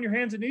down on your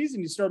hands and knees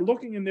and you start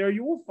looking in there,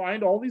 you will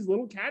find all these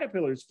little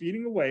caterpillars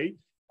feeding away.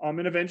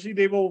 And eventually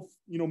they will,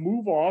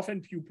 move off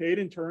and pupate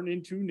and turn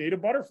into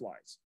native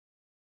butterflies.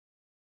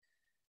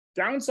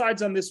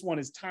 Downsides on this one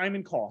is time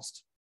and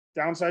cost.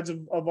 Downsides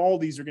of all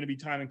these are going to be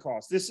time and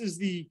cost. This is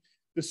the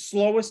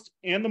slowest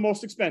and the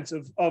most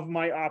expensive of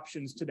my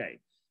options today.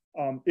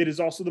 It is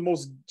also the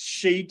most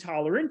shade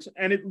tolerant,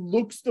 and it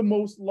looks the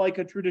most like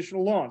a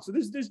traditional lawn. So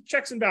there's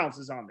checks and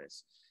balances on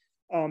this.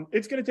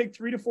 It's going to take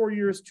 3 to 4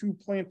 years to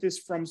plant this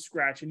from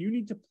scratch, and you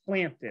need to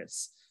plant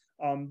this.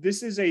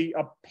 This is a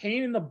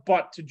pain in the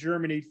butt to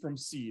germinate from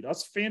seed.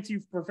 Us fancy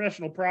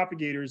professional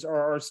propagators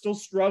are still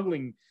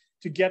struggling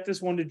to get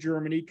this one to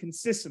germinate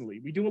consistently.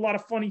 We do a lot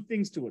of funny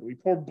things to it. We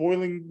pour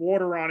boiling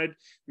water on it.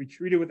 We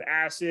treat it with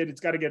acid.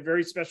 It's got to get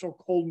very special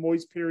cold,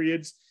 moist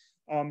periods.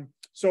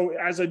 So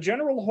as a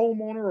general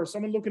homeowner or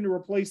someone looking to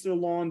replace their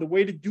lawn, the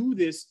way to do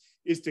this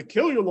is to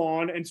kill your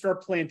lawn and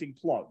start planting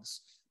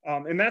plugs.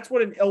 And that's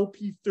what an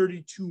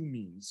LP32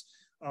 means.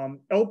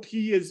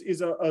 LP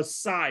is a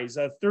size.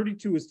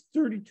 32 is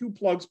 32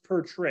 plugs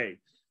per tray.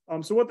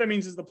 So what that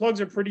means is the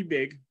plugs are pretty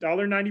big,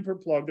 $1.90 per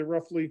plug. They're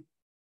roughly,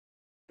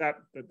 that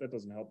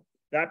doesn't help,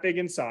 that big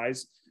in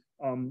size.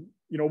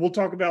 We'll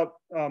talk about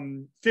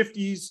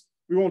 50s.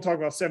 We won't talk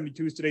about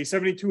 72s today.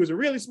 72 is a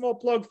really small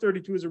plug.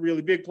 32 is a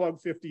really big plug.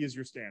 50 is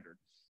your standard.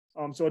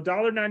 So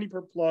 $1.90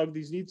 per plug.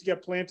 These need to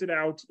get planted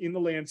out in the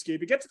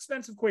landscape. It gets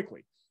expensive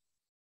quickly.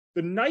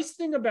 The nice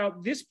thing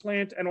about this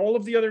plant and all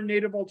of the other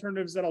native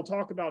alternatives that I'll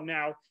talk about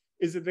now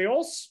is that they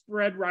all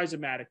spread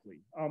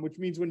rhizomatically, which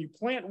means when you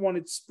plant one,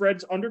 it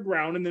spreads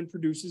underground and then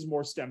produces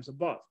more stems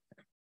above.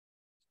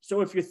 So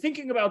if you're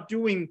thinking about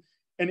doing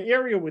an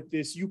area with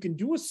this, you can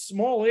do a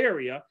small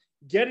area,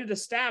 get it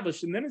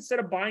established, and then instead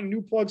of buying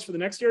new plugs for the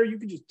next area, you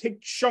can just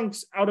take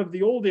chunks out of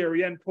the old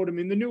area and put them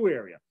in the new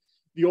area.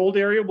 The old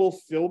area will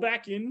fill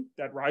back in,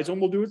 that rhizome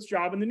will do its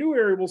job, and the new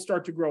area will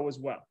start to grow as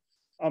well.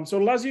 So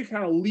it allows you to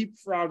kind of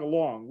leapfrog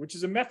along, which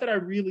is a method I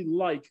really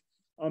like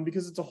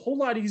because it's a whole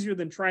lot easier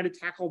than trying to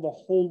tackle the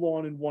whole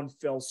lawn in one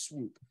fell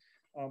swoop.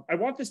 I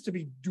want this to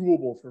be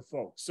doable for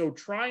folks. So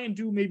try and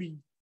do maybe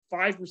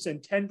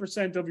 5%,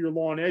 10% of your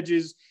lawn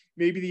edges,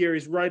 maybe the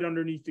areas right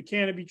underneath the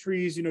canopy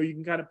trees. You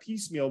can kind of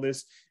piecemeal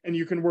this and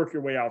you can work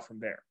your way out from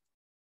there.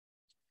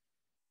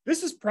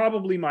 This is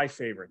probably my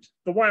favorite,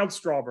 the wild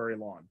strawberry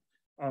lawn.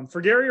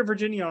 Fragaria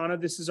virginiana,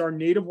 this is our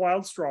native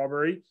wild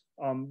strawberry.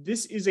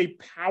 This is a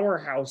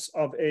powerhouse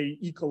of an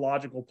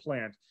ecological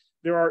plant.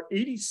 There are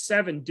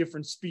 87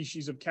 different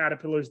species of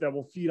caterpillars that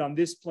will feed on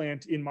this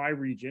plant in my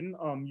region.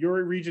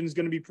 Your region is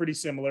going to be pretty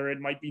similar. It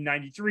might be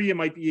 93, it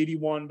might be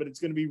 81, but it's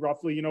going to be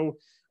roughly,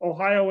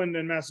 Ohio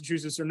and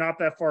Massachusetts are not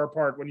that far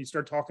apart when you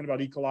start talking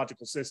about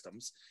ecological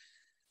systems.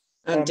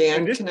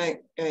 Dan, can I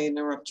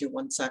interrupt you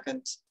 1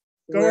 second?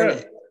 Go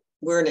ahead.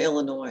 We're in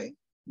Illinois,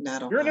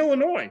 not Ohio. You're in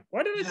Illinois.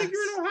 Why did I think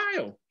you're in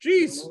Ohio?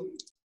 Jeez.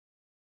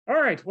 All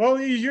right. Well,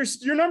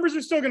 your numbers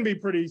are still going to be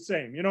pretty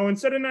same.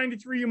 Instead of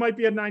 93, you might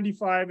be at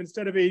 95.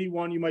 Instead of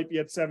 81, you might be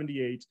at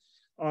 78.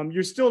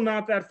 You're still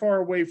not that far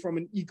away from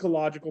an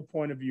ecological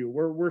point of view.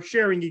 We're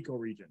sharing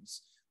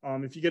ecoregions,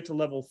 if you get to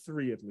level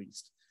 3 at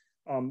least.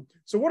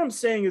 So what I'm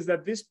saying is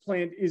that this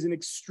plant is an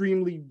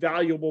extremely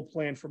valuable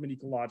plant from an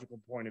ecological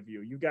point of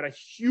view. You've got a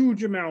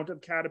huge amount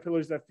of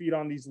caterpillars that feed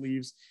on these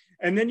leaves.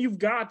 And then you've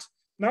got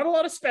not a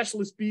lot of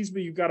specialist bees,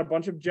 but you've got a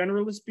bunch of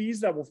generalist bees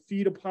that will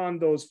feed upon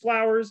those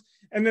flowers.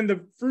 And then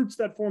the fruits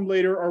that form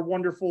later are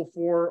wonderful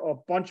for a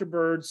bunch of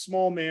birds,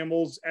 small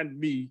mammals, and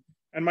me,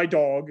 and my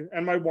dog,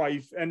 and my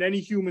wife, and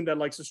any human that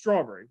likes a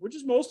strawberry, which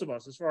is most of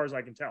us, as far as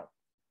I can tell.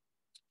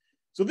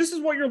 So this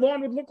is what your lawn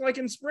would look like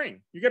in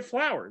spring. You get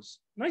flowers.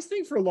 Nice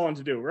thing for a lawn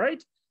to do,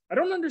 right? I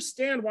don't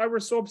understand why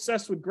we're so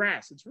obsessed with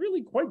grass. It's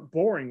really quite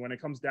boring when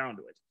it comes down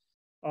to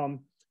it.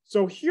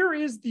 So here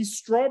is the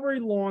strawberry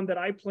lawn that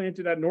I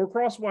planted at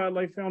Norcross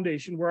Wildlife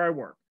Foundation where I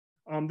work.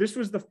 This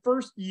was the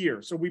first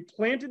year. So we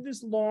planted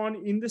this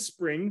lawn in the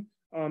spring.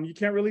 You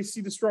can't really see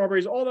the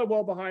strawberries all that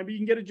well behind, but you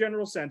can get a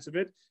general sense of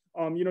it.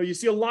 You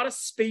see a lot of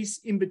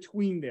space in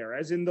between there,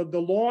 as in the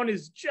lawn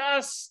is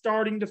just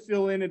starting to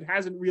fill in. It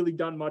hasn't really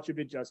done much of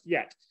it just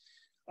yet.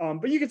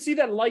 But you can see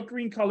that light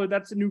green color,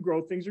 that's the new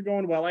growth. Things are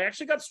going well. I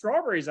actually got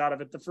strawberries out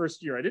of it the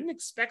first year. I didn't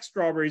expect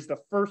strawberries the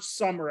first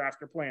summer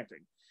after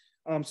planting.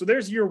 So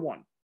there's year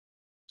 1.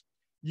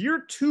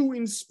 Year 2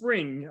 in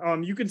spring,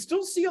 you can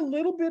still see a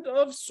little bit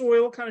of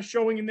soil kind of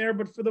showing in there,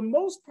 but for the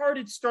most part,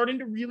 it's starting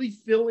to really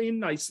fill in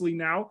nicely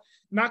now.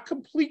 Not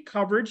complete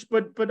coverage,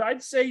 but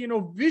I'd say,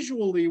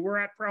 visually, we're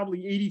at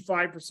probably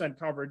 85%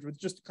 coverage with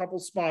just a couple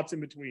spots in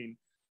between.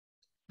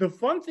 The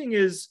fun thing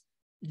is,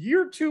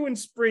 year 2 in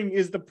spring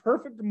is the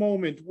perfect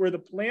moment where the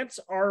plants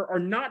are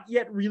not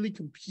yet really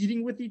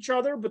competing with each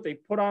other, but they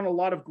put on a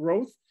lot of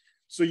growth.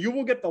 So you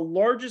will get the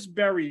largest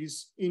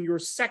berries in your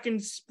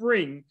second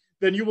spring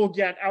than you will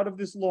get out of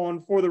this lawn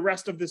for the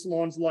rest of this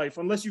lawn's life,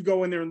 unless you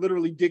go in there and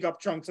literally dig up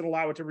chunks and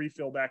allow it to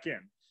refill back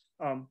in,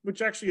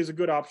 which actually is a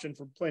good option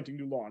for planting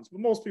new lawns, but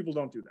most people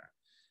don't do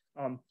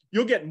that.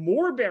 You'll get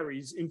more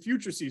berries in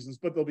future seasons,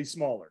 but they'll be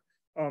smaller.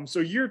 So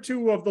year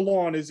 2 of the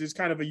lawn is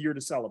kind of a year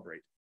to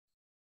celebrate.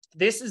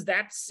 This is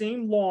that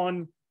same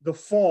lawn, the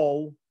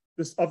fall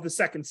of the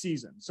second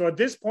season. So at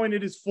this point,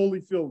 it is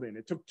fully filled in.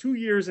 It took 2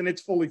 years and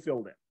it's fully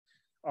filled in.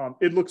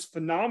 It looks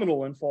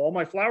phenomenal in fall.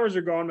 My flowers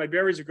are gone, my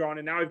berries are gone,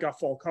 and now I've got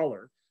fall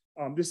color.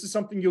 This is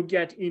something you'll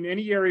get in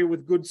any area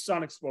with good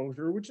sun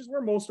exposure, which is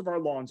where most of our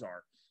lawns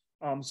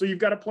are. So you've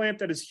got a plant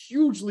that is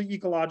hugely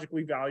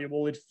ecologically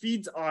valuable. It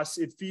feeds us,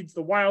 it feeds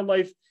the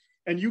wildlife,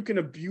 and you can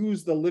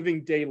abuse the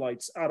living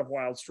daylights out of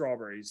wild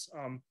strawberries.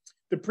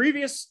 The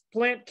previous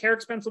plant,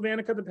 Carex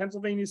pennsylvanica, the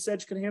Pennsylvania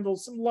sedge, can handle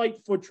some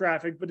light foot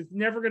traffic, but it's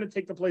never going to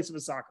take the place of a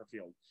soccer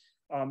field.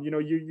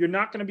 You're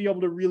not going to be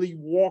able to really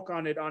walk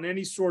on it on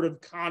any sort of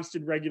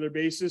constant, regular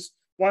basis.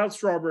 Wild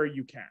strawberry,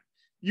 you can.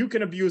 You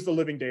can abuse the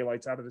living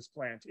daylights out of this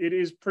plant. It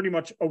is pretty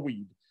much a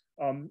weed.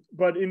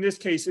 But in this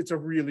case, it's a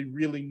really,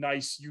 really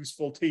nice,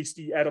 useful,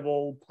 tasty,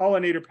 edible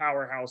pollinator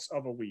powerhouse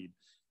of a weed,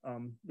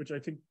 which I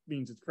think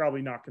means it's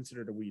probably not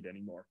considered a weed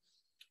anymore.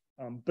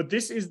 But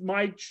this is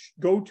my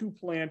go-to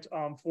plant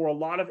for a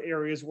lot of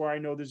areas where I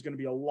know there's going to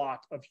be a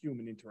lot of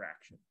human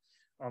interaction.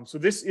 So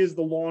this is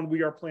the lawn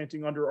we are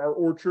planting under our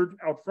orchard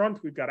out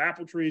front. We've got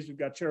apple trees, we've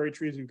got cherry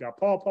trees, we've got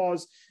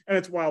pawpaws, and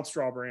it's wild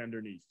strawberry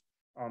underneath.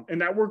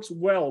 And that works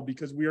well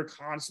because we are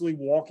constantly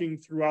walking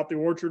throughout the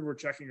orchard. We're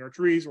checking our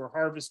trees, we're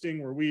harvesting,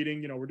 we're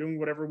weeding, we're doing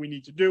whatever we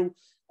need to do.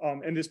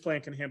 And this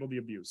plant can handle the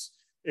abuse.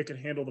 It can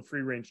handle the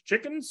free range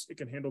chickens. It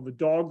can handle the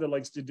dog that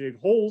likes to dig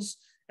holes,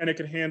 and it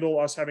can handle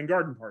us having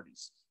garden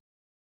parties.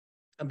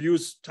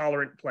 Abuse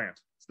tolerant plant.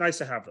 It's nice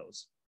to have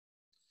those.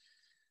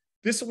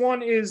 This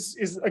one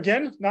is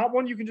again, not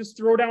one you can just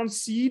throw down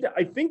seed.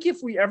 I think if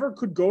we ever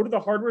could go to the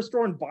hardware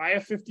store and buy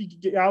a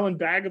 50-gallon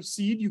bag of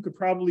seed, you could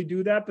probably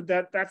do that, but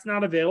that's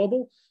not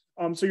available.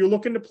 So you're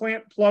looking to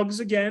plant plugs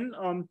again.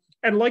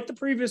 And like the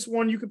previous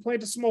one, you could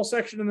plant a small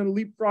section and then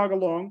leapfrog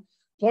along.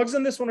 Plugs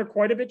on this one are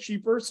quite a bit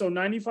cheaper. So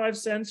 95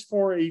 cents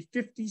for a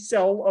 50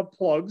 cell of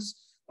plugs.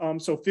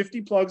 So 50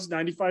 plugs,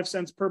 95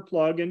 cents per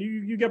plug. And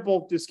you get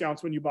bulk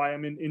discounts when you buy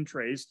them in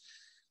trays.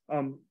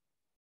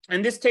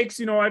 And this takes,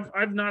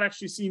 I've not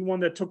actually seen one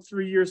that took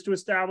 3 years to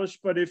establish,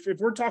 but if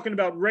we're talking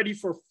about ready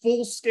for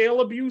full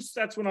scale abuse,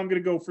 that's when I'm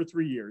going to go for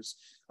 3 years.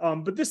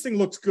 But this thing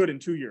looks good in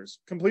 2 years,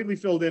 completely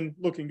filled in,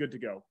 looking good to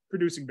go,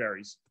 producing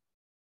berries.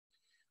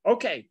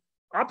 Okay,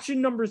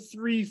 option number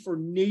 3 for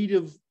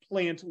native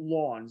plant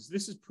lawns.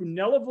 This is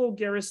Prunella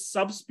vulgaris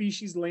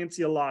subspecies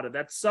lanceolata.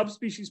 That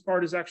subspecies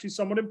part is actually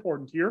somewhat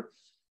important here.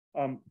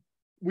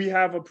 We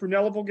have a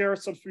Prunella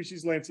vulgaris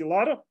subspecies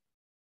lanceolata,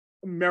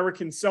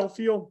 American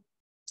self-heal,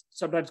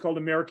 sometimes called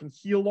American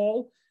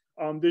heel-all.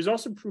 There's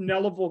also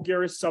Prunella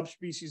vulgaris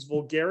subspecies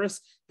vulgaris.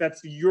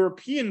 That's the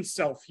European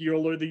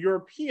self-heal or the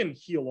European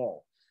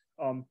heel-all.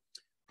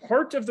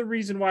 Part of the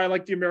reason why I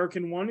like the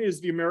American one is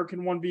the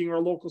American one being our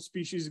local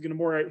species is going to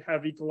more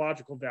have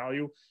ecological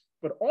value,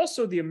 but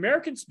also the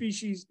American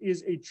species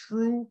is a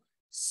true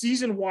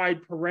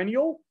season-wide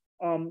perennial,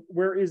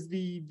 whereas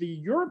the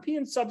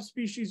European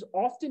subspecies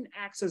often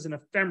acts as an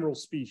ephemeral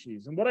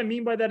species. And what I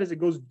mean by that is it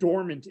goes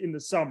dormant in the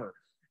summer.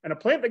 And a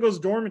plant that goes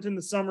dormant in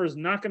the summer is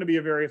not going to be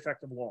a very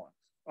effective lawn.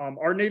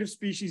 Our native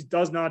species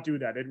does not do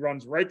that. It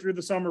runs right through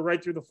the summer,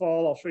 right through the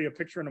fall. I'll show you a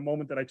picture in a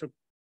moment that I took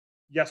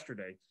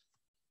yesterday.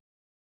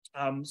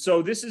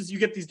 So this is, you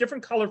get these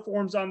different color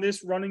forms on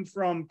this, running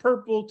from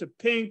purple to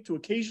pink to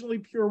occasionally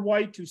pure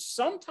white to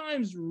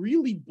sometimes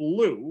really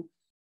blue.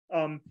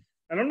 I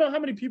don't know how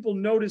many people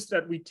notice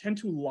that we tend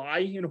to lie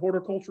in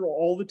horticulture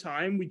all the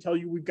time. We tell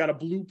you we've got a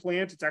blue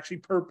plant, it's actually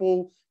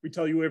purple. We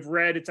tell you we have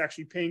red, it's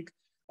actually pink.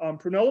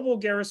 Prunella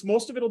vulgaris,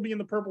 most of it will be in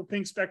the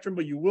purple-pink spectrum,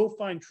 but you will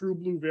find true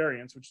blue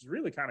variants, which is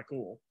really kind of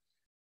cool.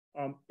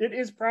 It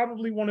is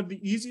probably one of the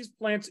easiest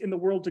plants in the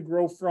world to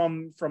grow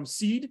from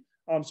seed.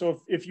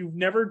 So if you've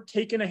never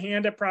taken a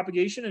hand at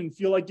propagation and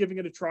feel like giving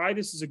it a try,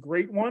 this is a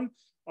great one.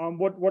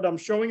 What I'm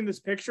showing in this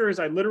picture is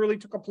I literally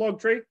took a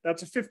plug tray.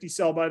 That's a 50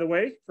 cell, by the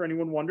way, for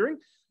anyone wondering.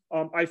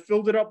 I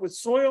filled it up with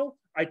soil.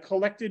 I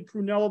collected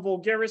Prunella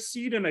vulgaris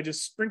seed and I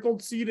just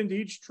sprinkled seed into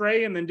each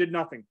tray and then did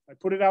nothing. I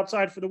put it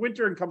outside for the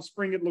winter and come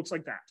spring, it looks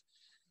like that.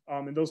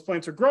 And those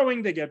plants are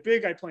growing, they get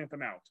big, I plant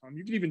them out.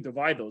 You can even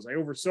divide those. I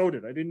oversowed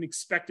it. I didn't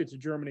expect it to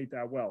germinate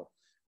that well.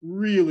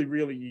 Really,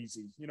 really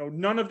easy.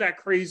 None of that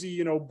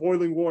crazy,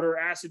 boiling water,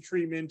 acid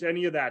treatment,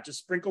 any of that. Just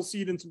sprinkle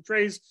seed in some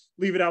trays,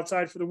 leave it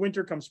outside for the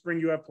winter, come spring,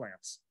 you have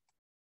plants.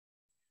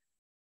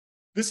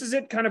 This is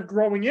it kind of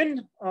growing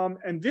in.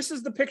 And this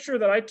is the picture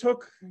that I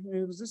took.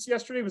 It was this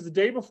yesterday. It was the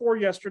day before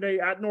yesterday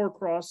at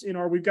Norcross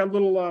we've got a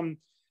little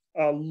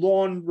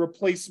lawn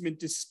replacement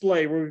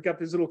display where we've got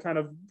these little kind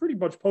of pretty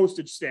much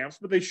postage stamps,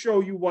 but they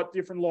show you what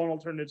different lawn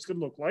alternatives could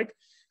look like.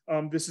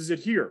 This is it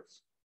here.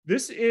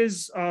 This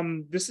is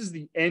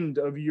the end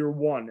of year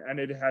 1 and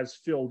it has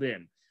filled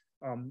in.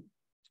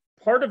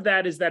 Part of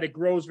that is that it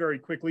grows very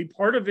quickly.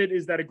 Part of it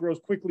is that it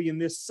grows quickly in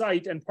this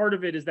site. And part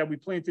of it is that we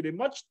planted it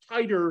much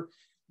tighter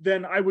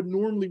than I would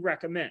normally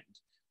recommend.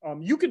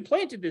 You can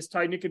plant it this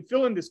tight and it can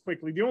fill in this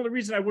quickly. The only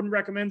reason I wouldn't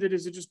recommend it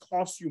is it just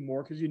costs you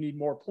more because you need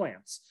more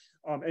plants.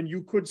 And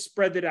you could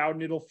spread it out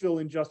and it'll fill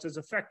in just as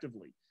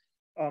effectively.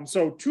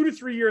 So 2 to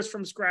 3 years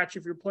from scratch,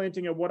 if you're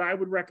planting at what I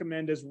would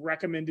recommend as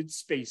recommended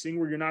spacing,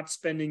 where you're not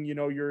spending,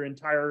 your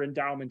entire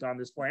endowment on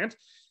this plant.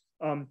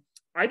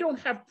 I don't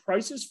have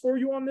prices for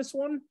you on this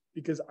one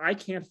because I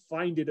can't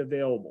find it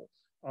available.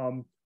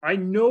 I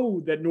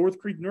know that North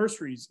Creek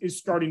Nurseries is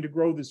starting to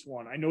grow this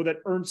one. I know that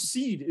Ernst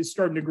Seed is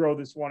starting to grow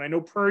this one. I know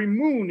Prairie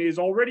Moon is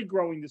already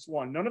growing this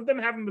one. None of them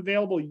have them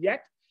available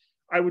yet.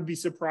 I would be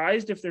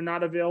surprised if they're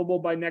not available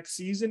by next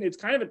season. It's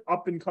kind of an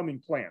up and coming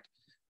plant.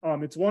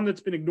 It's one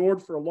that's been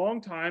ignored for a long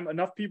time.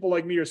 Enough people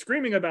like me are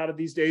screaming about it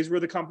these days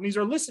where the companies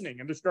are listening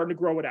and they're starting to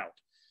grow it out.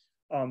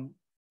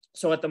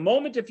 So at the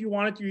moment, if you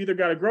want it, you either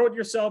got to grow it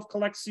yourself,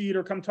 collect seed,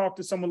 or come talk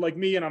to someone like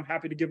me, and I'm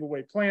happy to give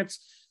away plants.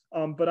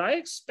 But I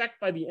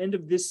expect by the end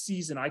of this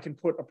season, I can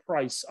put a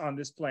price on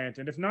this plant.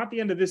 And if not the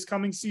end of this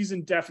coming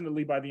season,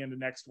 definitely by the end of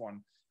next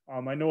one.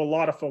 I know a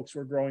lot of folks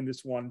who are growing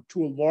this one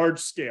to a large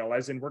scale,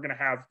 as in we're going to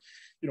have,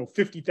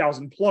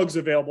 50,000 plugs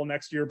available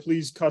next year.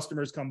 Please,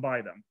 customers, come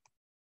buy them.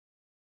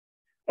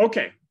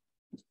 Okay,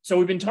 so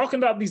we've been talking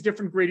about these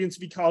different gradients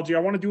of ecology. I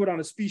want to do it on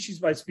a species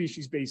by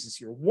species basis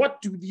here.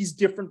 What do these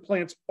different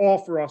plants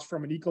offer us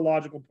from an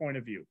ecological point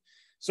of view?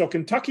 So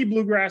Kentucky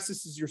bluegrass,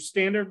 this is your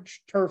standard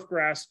turf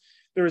grass.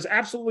 There is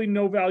absolutely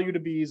no value to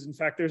bees. In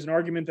fact, there's an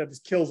argument that this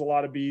kills a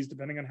lot of bees,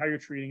 depending on how you're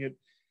treating it.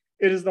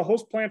 It is the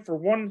host plant for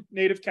one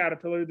native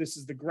caterpillar. This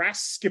is the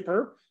grass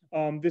skipper.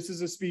 This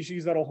is a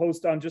species that'll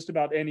host on just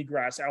about any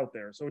grass out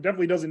there. So it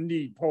definitely doesn't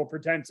need Poa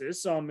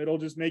pratensis. It'll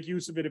just make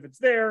use of it if it's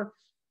there.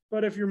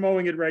 But if you're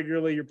mowing it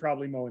regularly, you're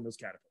probably mowing those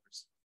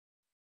caterpillars.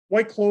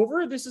 White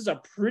clover, this is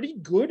a pretty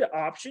good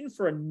option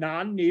for a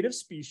non-native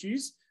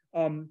species.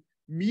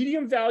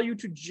 Medium value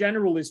to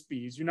generalist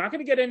bees. You're not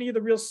going to get any of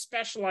the real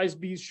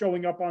specialized bees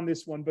showing up on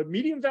this one, but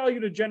medium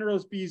value to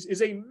generalist bees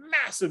is a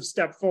massive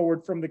step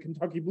forward from the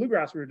Kentucky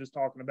bluegrass we were just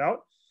talking about.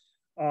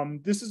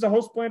 This is a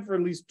host plant for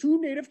at least 2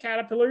 native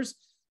caterpillars.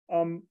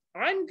 I'm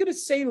going to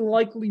say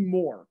likely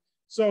more.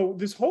 So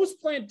this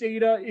host plant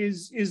data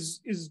is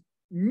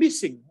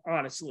missing,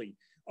 honestly.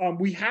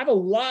 We have a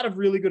lot of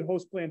really good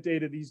host plant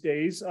data these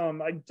days.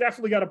 I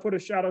definitely got to put a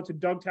shout out to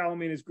Doug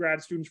Talamay and his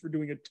grad students for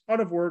doing a ton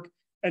of work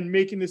and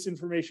making this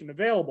information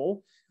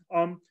available.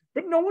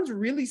 But no one's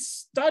really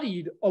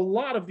studied a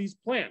lot of these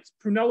plants.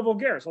 Prunella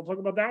vulgaris, I'll talk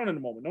about that one in a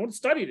moment. No one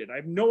studied it. I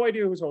have no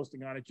idea who's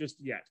hosting on it just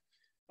yet.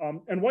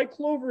 And white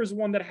clover is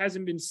one that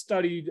hasn't been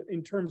studied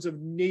in terms of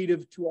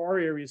native to our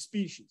area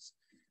species.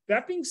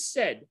 That being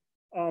said,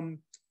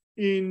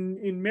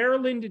 in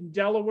Maryland and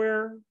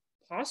Delaware,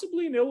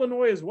 possibly in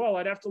Illinois as well,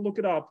 I'd have to look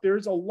it up.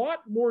 There's a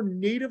lot more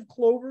native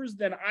clovers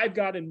than I've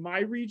got in my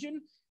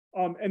region.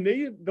 And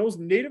those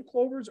native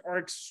clovers are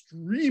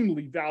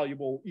extremely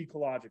valuable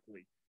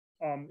ecologically.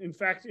 In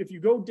fact, if you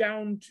go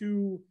down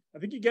to, I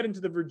think you get into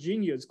the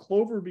Virginias,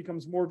 clover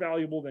becomes more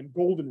valuable than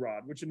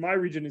goldenrod, which in my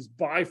region is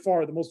by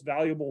far the most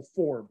valuable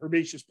form,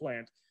 herbaceous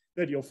plant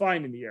that you'll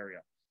find in the area.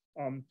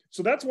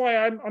 So that's why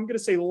I'm going to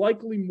say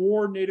likely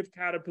more native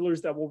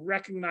caterpillars that will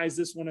recognize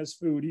this one as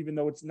food, even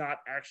though it's not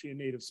actually a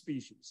native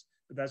species.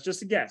 But that's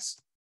just a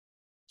guess.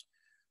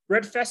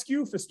 Red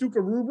fescue, Festuca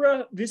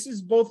rubra, this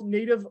is both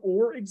native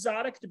or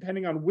exotic,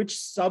 depending on which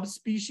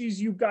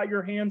subspecies you've got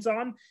your hands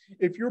on.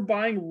 If you're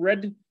buying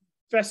red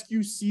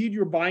fescue seed,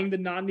 you're buying the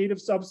non-native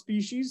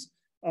subspecies.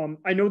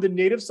 I know the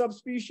native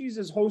subspecies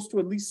is host to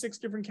at least 6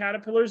 different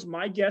caterpillars.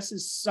 My guess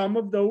is some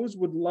of those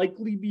would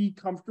likely be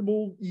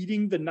comfortable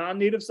eating the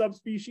non-native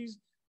subspecies.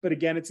 But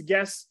again, it's a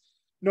guess.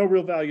 No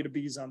real value to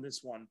bees on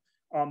this one.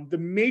 The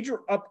major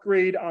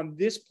upgrade on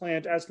this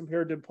plant as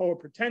compared to Poa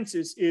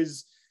pratensis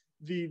is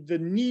the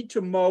need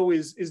to mow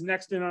is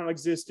next to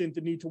non-existent.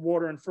 The need to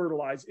water and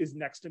fertilize is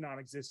next to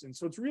non-existent.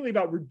 So it's really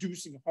about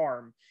reducing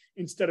harm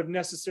instead of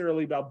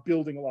necessarily about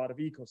building a lot of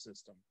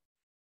ecosystem.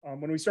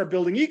 When we start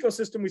building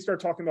ecosystem, we start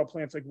talking about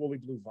plants like woolly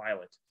blue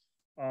violet.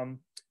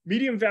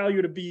 Medium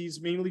value to bees,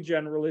 mainly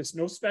generalists,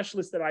 no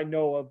specialists that I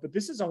know of, but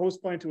this is a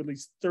host plant to at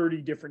least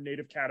 30 different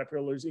native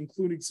caterpillars,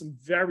 including some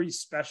very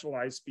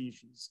specialized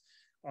species.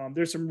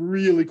 There's some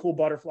really cool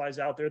butterflies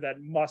out there that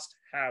must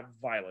have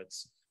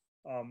violets.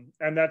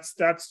 And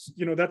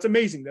that's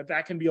amazing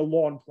that can be a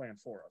lawn plant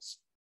for us.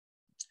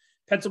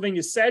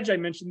 Pennsylvania sedge, I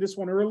mentioned this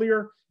one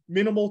earlier,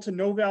 minimal to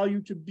no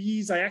value to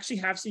bees. I actually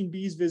have seen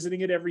bees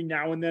visiting it every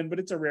now and then, but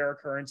it's a rare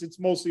occurrence. It's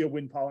mostly a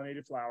wind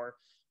pollinated flower,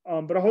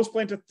 but a host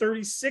plant of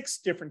 36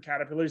 different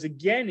caterpillars,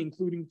 again,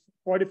 including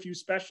quite a few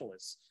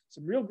specialists.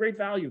 Some real great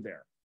value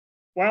there.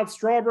 Wild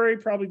strawberry,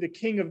 probably the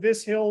king of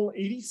this hill,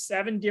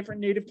 87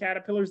 different native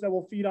caterpillars that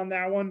will feed on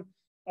that one.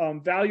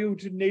 Value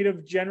to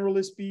native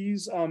generalist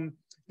bees.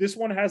 This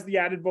one has the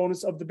added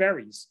bonus of the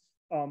berries,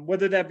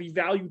 whether that be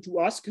value to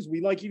us because we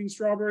like eating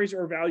strawberries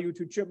or value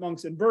to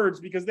chipmunks and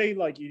birds because they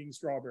like eating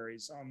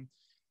strawberries.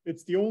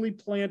 It's the only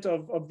plant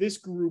of this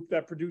group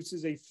that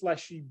produces a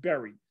fleshy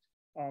berry.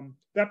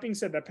 That being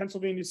said, that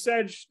Pennsylvania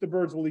sedge, the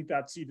birds will eat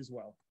that seed as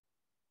well.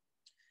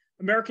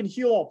 American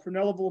heelall,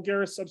 Prunella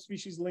vulgaris,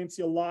 subspecies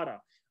lanceolata.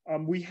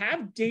 We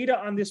have data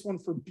on this one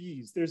for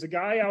bees. There's a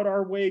guy out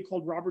our way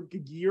called Robert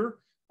Gagier.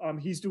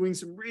 He's doing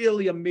some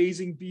really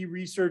amazing bee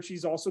research.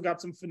 He's also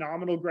got some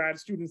phenomenal grad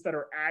students that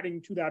are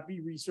adding to that bee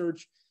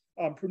research.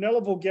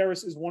 Prunella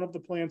vulgaris is one of the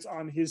plants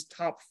on his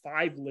top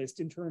 5 list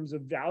in terms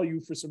of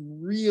value for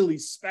some really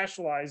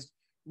specialized,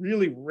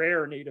 really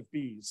rare native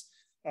bees.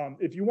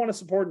 If you want to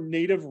support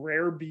native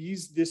rare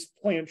bees, this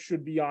plant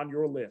should be on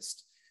your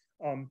list.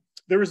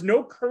 There is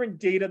no current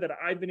data that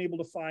I've been able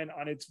to find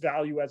on its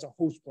value as a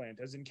host plant,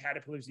 as in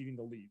caterpillars eating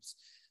the leaves.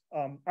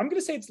 I'm going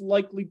to say it's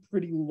likely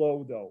pretty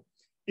low, though.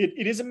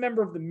 It is a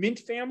member of the mint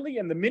family,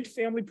 and the mint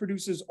family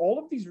produces all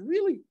of these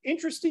really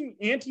interesting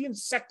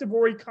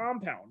anti-insectivory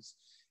compounds.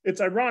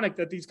 it's ironic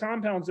that these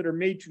compounds that are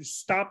made to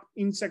stop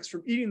insects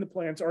from eating the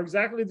plants are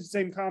exactly the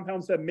same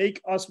compounds that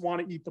make us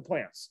want to eat the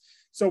plants.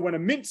 So when a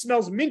mint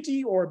smells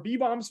minty or a bee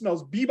balm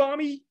smells bee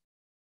balmy,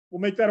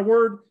 we'll make that a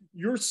word,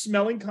 you're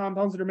smelling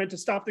compounds that are meant to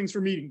stop things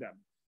from eating them.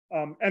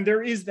 And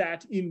there is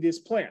that in this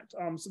plant.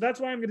 So that's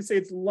why I'm going to say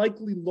it's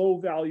likely low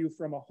value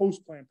from a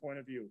host plant point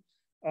of view.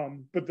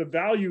 But the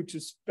value to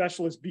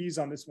specialist bees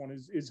on this one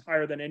is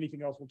higher than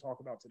anything else we'll talk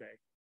about today.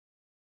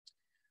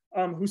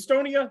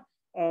 Houstonia,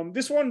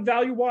 this one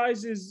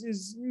value-wise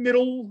is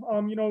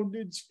middle. You know,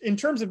 it's, in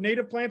terms of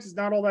native plants, it's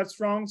not all that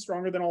strong,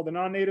 stronger than all the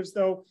non-natives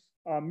though.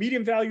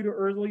 Medium value to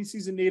early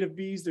season native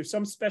bees. There's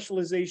some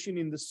specialization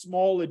in the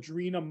small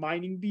Adrena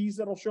mining bees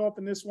that'll show up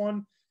in this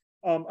one.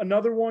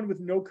 Another one with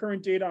no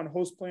current data on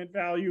host plant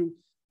value.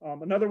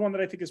 Another one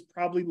that I think is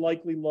probably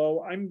likely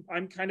low.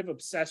 I'm kind of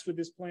obsessed with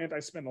this plant. I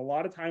spend a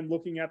lot of time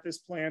looking at this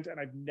plant and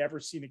I've never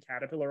seen a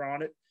caterpillar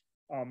on it.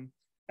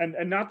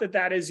 And not that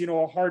that is, you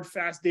know, a hard,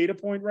 fast data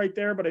point right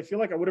there, but I feel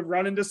like I would have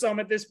run into some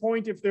at this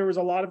point if there was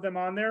a lot of them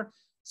on there.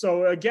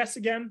 So a guess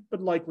again,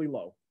 but likely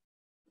low.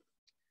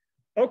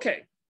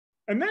 Okay.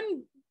 And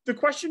then the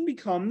question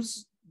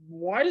becomes,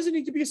 why does it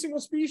need to be a single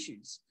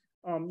species?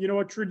 You know,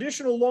 a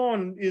traditional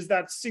lawn is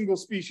that single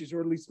species,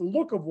 or at least the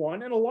look of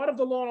one. And a lot of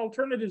the lawn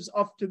alternatives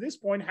up to this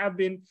point have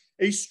been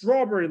a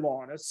strawberry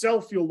lawn, a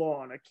selfie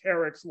lawn, a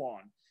carex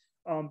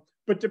lawn.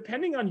 But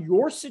depending on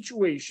your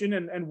situation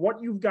and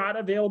what you've got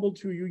available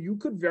to you, you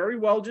could very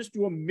well just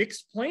do a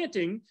mixed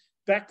planting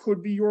that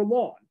could be your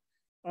lawn.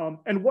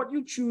 And what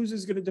you choose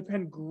is going to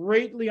depend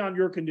greatly on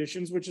your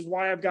conditions, which is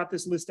why I've got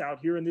this list out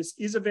here. And this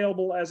is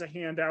available as a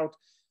handout.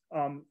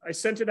 I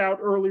sent it out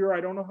earlier.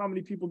 I don't know how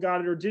many people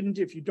got it or didn't.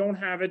 If you don't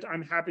have it,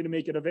 I'm happy to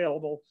make it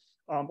available,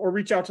 or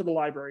reach out to the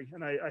library.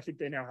 And I think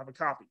they now have a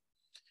copy.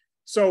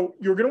 So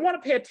you're going to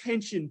want to pay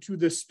attention to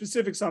the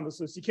specifics on this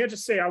list. You can't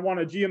just say, I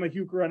want a geum, a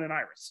heuchera, and an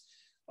iris.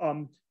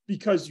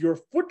 Because your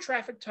foot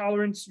traffic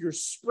tolerance, your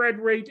spread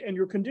rate, and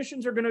your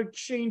conditions are going to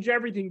change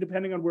everything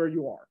depending on where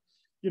you are.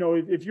 You know,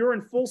 if you're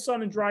in full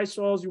sun and dry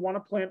soils, you want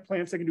to plant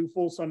plants that can do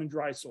full sun and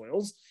dry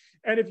soils.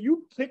 And if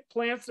you pick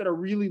plants that are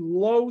really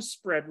low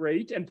spread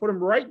rate and put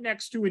them right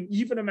next to an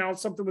even amount,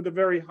 something with a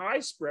very high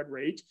spread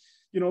rate,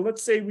 you know,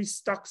 let's say we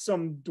stuck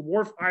some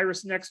dwarf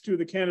iris next to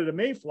the Canada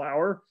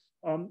Mayflower,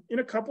 in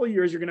a couple of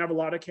years, you're going to have a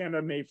lot of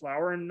Canada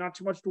Mayflower and not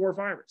too much dwarf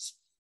iris.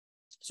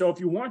 So if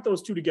you want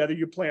those two together,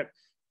 you plant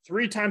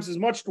 3 times as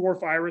much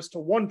dwarf iris to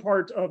one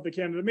part of the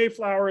Canada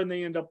Mayflower, and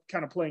they end up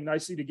kind of playing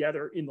nicely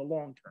together in the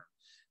long term.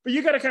 But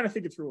you got to kind of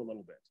think it through a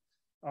little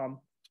bit.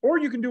 Or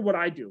you can do what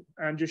I do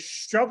and just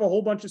shove a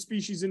whole bunch of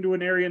species into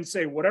an area and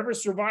say, whatever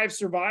survives,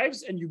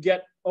 survives, and you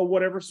get a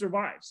whatever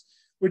survives,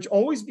 which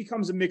always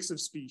becomes a mix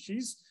of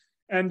species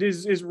and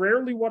is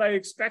rarely what I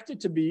expect it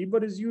to be,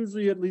 but is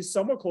usually at least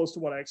somewhat close to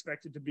what I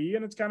expect it to be.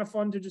 And it's kind of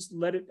fun to just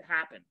let it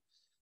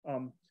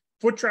happen.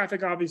 Foot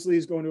traffic obviously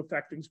is going to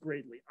affect things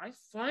greatly. I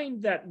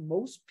find that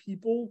most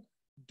people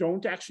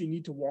don't actually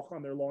need to walk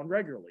on their lawn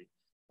regularly.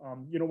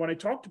 You know, when I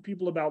talk to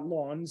people about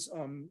lawns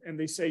and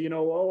they say, you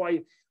know, oh,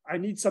 I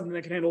need something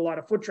that can handle a lot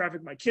of foot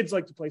traffic. My kids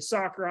like to play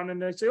soccer on it.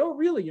 And I say, oh,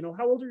 really? You know,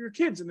 how old are your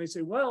kids? And they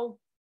say, well,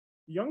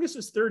 the youngest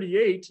is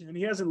 38 and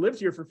he hasn't lived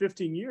here for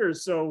 15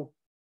 years. So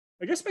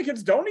I guess my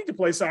kids don't need to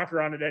play soccer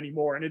on it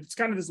anymore. And it's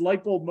kind of this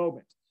light bulb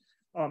moment.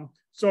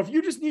 So if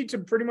you just need to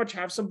pretty much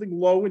have something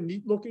low and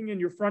neat looking in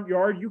your front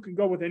yard, you can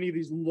go with any of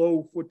these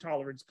low foot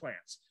tolerance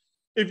plants.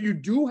 If you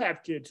do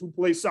have kids who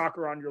play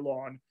soccer on your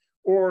lawn,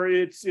 or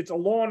it's a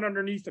lawn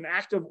underneath an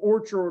active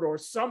orchard or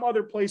some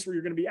other place where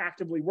you're going to be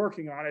actively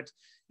working on it,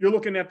 you're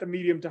looking at the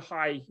medium to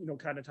high, you know,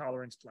 kind of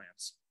tolerance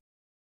plants.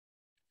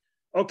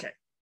 Okay,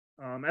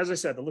 as I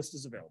said, the list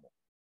is available.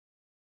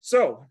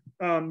 So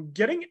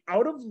getting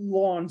out of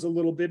lawns a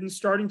little bit and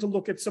starting to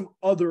look at some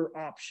other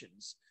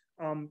options.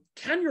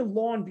 Can your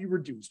lawn be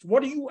reduced?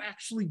 What are you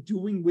actually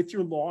doing with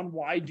your lawn?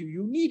 Why do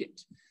you need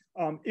it?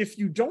 If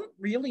you don't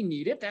really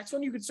need it, that's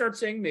when you could start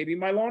saying, maybe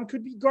my lawn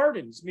could be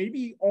gardens.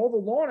 Maybe all the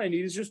lawn I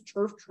need is just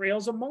turf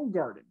trails among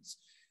gardens.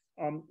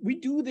 We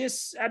do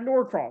this at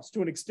Norcross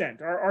to an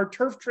extent. Our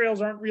turf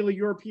trails aren't really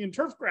European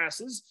turf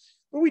grasses,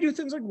 but we do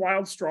things like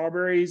wild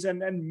strawberries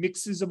and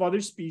mixes of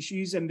other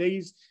species. And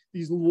these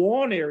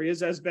lawn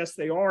areas, as best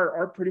they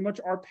are pretty much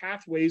our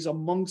pathways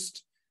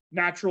amongst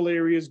natural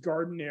areas,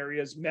 garden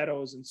areas,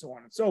 meadows, and so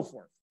on and so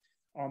forth.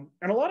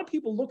 And a lot of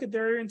people look at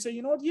their area and say,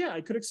 you know what, yeah,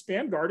 I could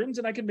expand gardens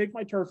and I can make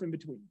my turf in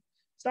between.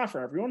 It's not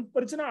for everyone,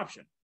 but it's an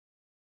option.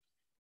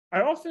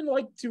 I often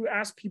like to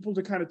ask people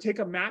to kind of take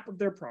a map of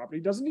their property.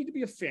 It doesn't need to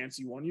be a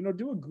fancy one, you know,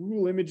 do a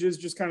Google Images,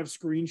 just kind of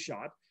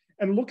screenshot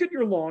and look at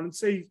your lawn and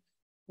say,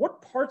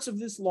 what parts of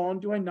this lawn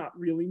do I not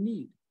really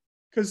need?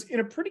 Because in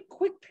a pretty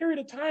quick period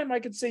of time,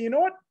 I could say, you know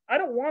what? I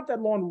don't want that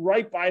lawn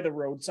right by the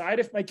roadside.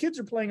 If my kids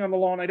are playing on the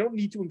lawn, I don't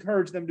need to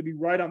encourage them to be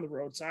right on the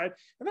roadside.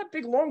 And that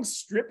big long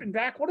strip in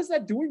back, what is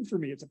that doing for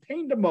me? It's a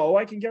pain to mow.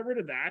 I can get rid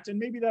of that. And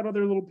maybe that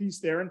other little piece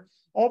there. And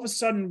all of a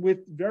sudden,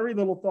 with very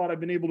little thought, I've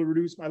been able to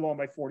reduce my lawn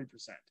by 40%.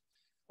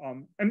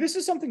 And this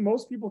is something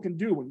most people can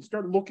do when you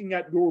start looking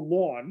at your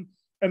lawn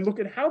and look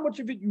at how much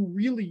of it you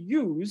really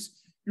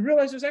use. you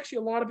realize there's actually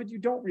a lot of it you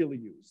don't really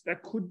use.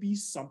 That could be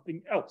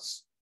something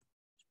else.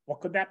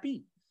 What could that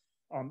be?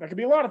 That could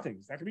be a lot of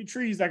things. That could be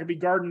trees, that could be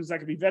gardens, that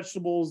could be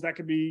vegetables, that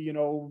could be,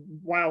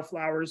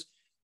 wildflowers.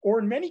 Or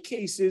in many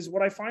cases,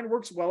 what I find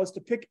works well is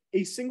to pick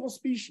a single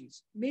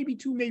species, maybe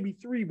two, maybe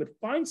three, but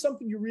find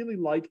something you really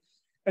like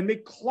and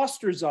make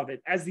clusters of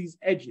it as these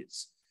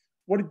edges.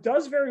 What it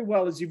does very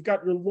well is you've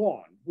got your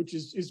lawn, which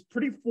is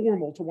pretty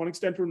formal to one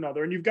extent or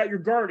another, and you've got your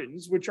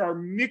gardens, which are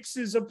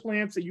mixes of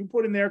plants that you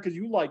put in there because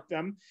you like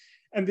them.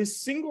 And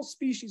this single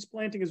species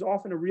planting is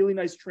often a really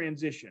nice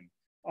transition.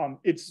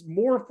 It's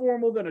more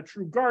formal than a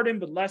true garden,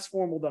 but less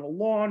formal than a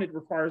lawn. It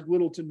requires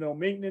little to no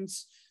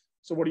maintenance.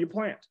 So what do you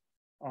plant?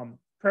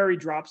 Prairie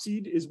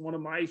dropseed is one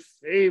of my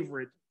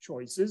favorite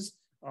choices.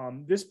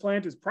 This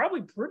plant is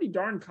probably pretty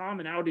darn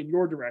common out in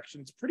your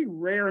direction. It's pretty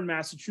rare in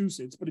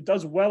Massachusetts, but it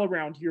does well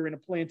around here in a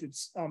planted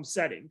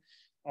setting.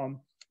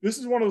 This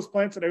is one of those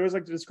plants that I always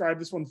like to describe.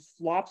 This one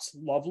flops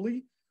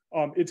lovely.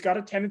 It's got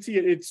a tendency,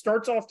 it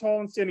starts off tall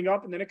and standing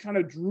up, and then it kind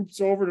of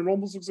droops over and it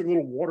almost looks like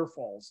little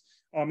waterfalls.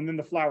 And then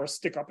the flowers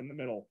stick up in the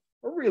middle.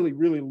 A really,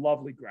 really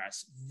lovely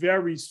grass,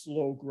 very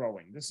slow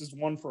growing. This is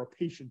one for a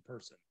patient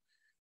person.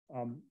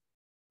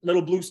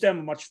 Little blue stem,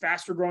 a much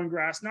faster growing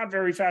grass, not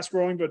very fast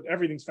growing, but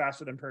everything's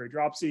faster than prairie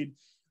dropseed.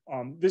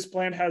 This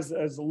plant has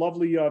a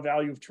lovely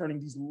value of turning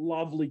these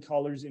lovely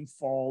colors in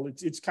fall.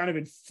 It's kind of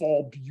in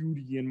fall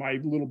beauty in my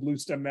little blue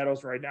stem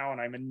meadows right now,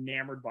 and I'm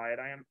enamored by it.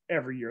 I am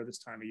every year this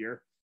time of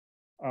year.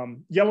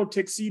 Yellow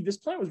tick seed, this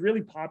plant was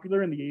really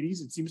popular in the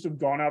 80s. It seems to have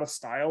gone out of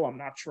style. I'm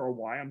not sure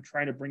why. I'm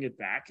trying to bring it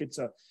back. It's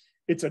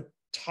a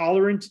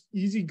tolerant,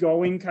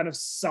 easygoing, kind of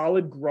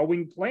solid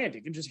growing plant.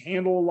 It can just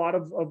handle a lot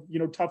of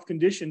tough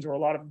conditions or a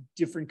lot of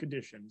different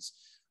conditions,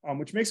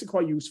 which makes it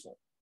quite useful.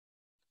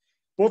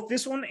 Both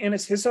this one,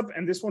 Anise hyssop,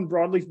 and this one,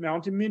 broadleaf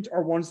mountain mint,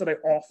 are ones that I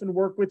often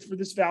work with for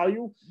this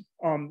value.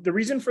 The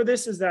reason for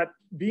this is that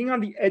being on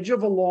the edge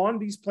of a lawn,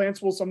 these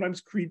plants will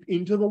sometimes creep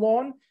into the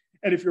lawn.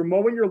 And if you're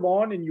mowing your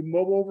lawn and you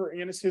mow over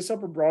Anise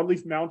hyssop or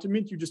broadleaf mountain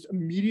mint, you just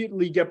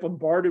immediately get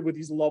bombarded with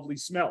these lovely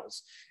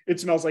smells. It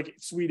smells like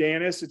sweet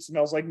anise. It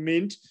smells like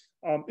mint.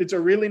 It's a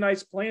really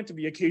nice plant to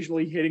be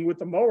occasionally hitting with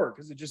the mower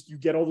because you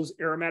get all those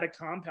aromatic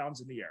compounds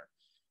in the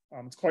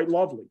air. It's quite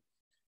lovely.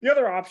 The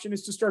other option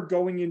is to start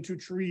going into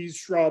trees,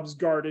 shrubs,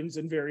 gardens,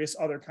 and various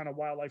other kind of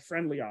wildlife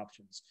friendly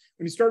options.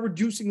 When you start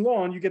reducing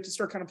lawn, you get to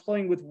start kind of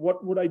playing with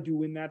what would I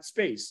do in that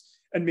space?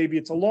 And maybe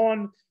it's a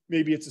lawn,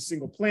 maybe it's a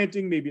single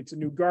planting, maybe it's a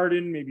new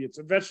garden, maybe it's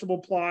a vegetable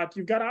plot.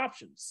 You've got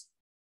options.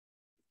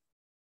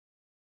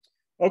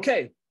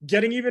 Okay,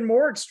 getting even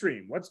more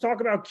extreme. Let's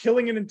talk about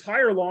killing an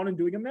entire lawn and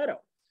doing a meadow.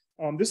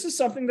 This is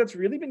something that's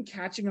really been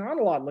catching on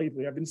a lot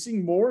lately. I've been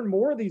seeing more and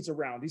more of these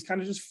around, these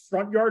kind of just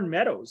front yard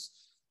meadows.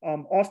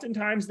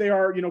 Oftentimes they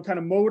are, kind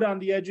of mowed on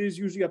the edges,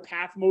 usually a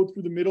path mowed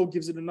through the middle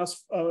gives it a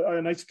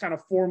nice kind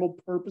of formal,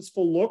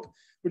 purposeful look,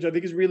 which I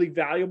think is really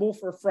valuable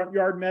for a front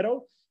yard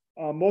meadow.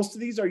 Most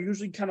of these are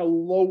usually kind of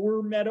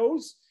lower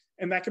meadows,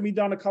 and that can be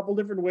done a couple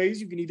different ways.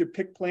 You can either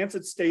pick plants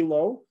that stay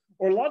low,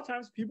 or a lot of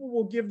times people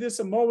will give this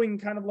a mowing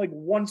kind of like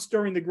once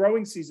during the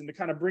growing season to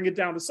kind of bring it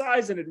down to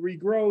size, and it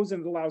regrows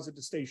and it allows it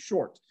to stay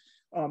short.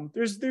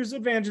 There's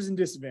advantages and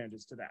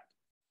disadvantages to that.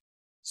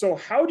 So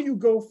how do you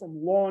go from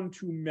lawn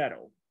to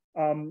meadow?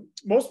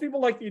 Most people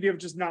like the idea of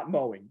just not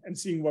mowing and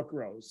seeing what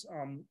grows.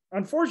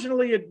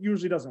 Unfortunately, it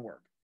usually doesn't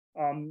work.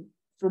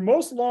 For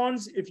most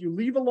lawns, if you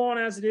leave a lawn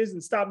as it is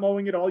and stop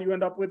mowing it, all you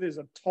end up with is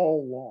a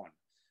tall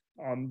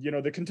lawn.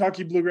 The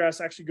Kentucky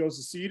bluegrass actually goes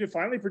to seed. It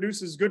finally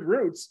produces good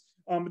roots,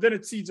 but then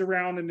it seeds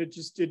around and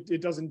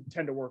it doesn't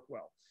tend to work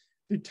well.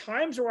 The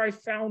times where I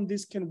found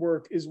this can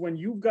work is when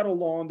you've got a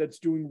lawn that's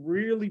doing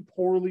really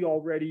poorly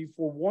already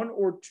for one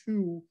or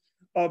two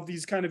of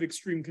these kind of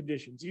extreme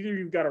conditions. Either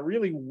you've got a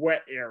really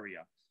wet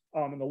area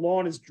and the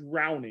lawn is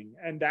drowning,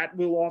 and that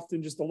will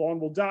often the lawn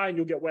will die and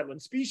you'll get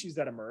wetland species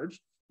that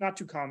emerge. Not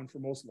too common for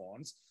most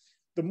lawns.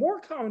 The more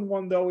common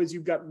one, though, is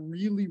you've got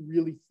really,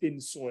 really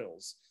thin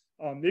soils.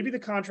 Maybe the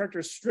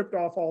contractor stripped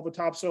off all the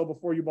topsoil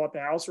before you bought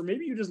the house, or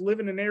maybe you just live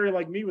in an area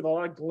like me with a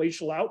lot of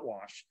glacial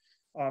outwash,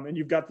 and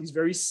you've got these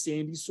very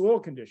sandy soil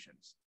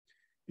conditions.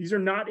 These are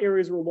not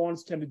areas where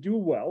lawns tend to do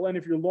well, and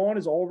if your lawn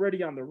is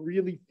already on the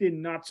really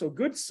thin, not so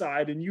good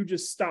side, and you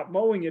just stop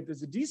mowing it,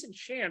 there's a decent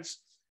chance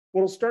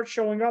what'll start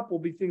showing up will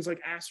be things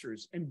like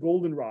asters and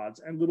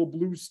goldenrods and little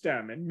blue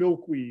stem and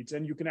milkweeds,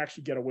 and you can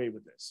actually get away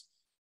with this.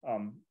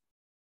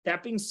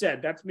 That being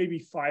said, that's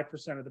maybe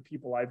 5% of the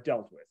people I've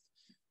dealt with.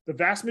 The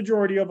vast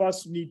majority of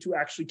us need to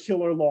actually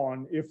kill our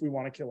lawn if we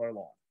want to kill our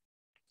lawn.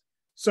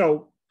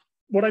 So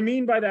what I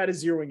mean by that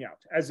is zeroing out,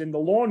 as in the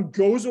lawn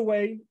goes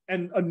away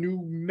and a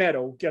new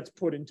meadow gets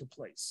put into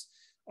place.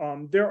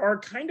 There are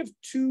kind of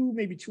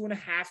maybe 2.5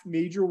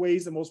 major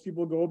ways that most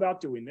people go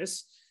about doing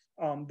this.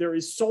 There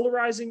is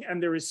solarizing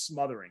and there is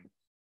smothering.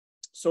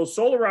 So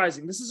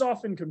solarizing, this is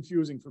often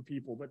confusing for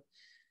people, but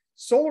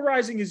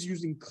solarizing is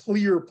using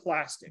clear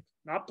plastic,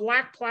 not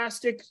black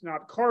plastic,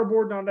 not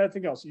cardboard, not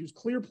anything else. You use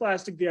clear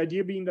plastic, the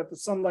idea being that the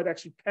sunlight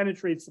actually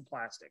penetrates the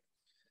plastic.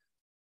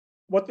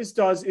 What this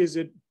does is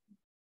it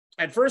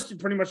At first, it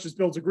pretty much just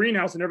builds a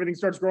greenhouse and everything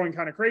starts growing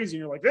kind of crazy.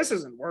 And you're like, this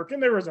isn't working.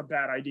 There was a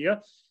bad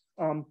idea.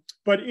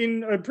 But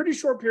in a pretty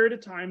short period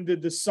of time,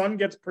 the sun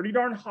gets pretty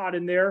darn hot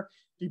in there.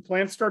 The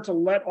plants start to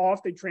let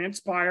off, they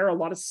transpire, a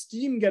lot of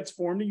steam gets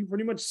formed, and you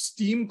pretty much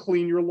steam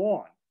clean your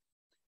lawn.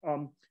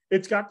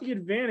 It's got the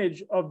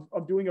advantage of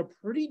doing a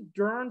pretty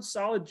darn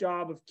solid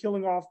job of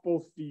killing off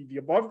both the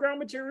above ground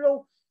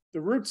material, the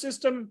root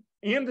system,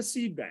 and the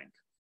seed bank.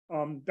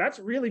 That's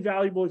really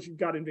valuable if you've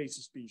got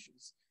invasive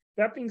species.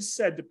 That being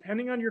said,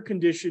 depending on your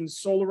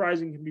conditions,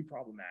 solarizing can be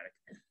problematic.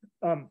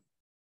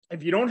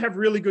 If you don't have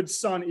really good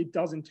sun, it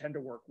doesn't tend to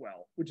work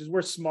well, which is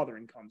where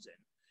smothering comes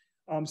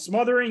in.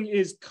 Smothering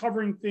is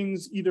covering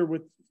things either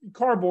with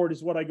cardboard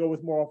is what I go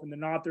with more often than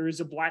not. There is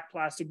a black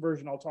plastic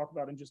version I'll talk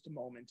about in just a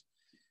moment.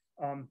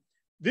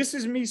 This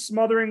is me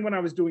smothering when I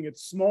was doing it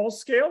small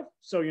scale.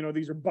 So, you know,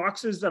 these are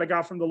boxes that I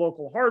got from the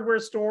local hardware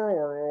store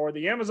or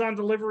the Amazon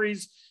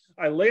deliveries.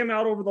 I lay them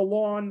out over the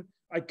lawn.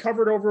 I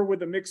covered over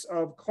with a mix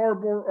of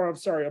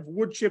of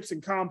wood chips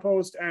and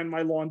compost, and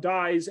my lawn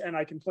dies, and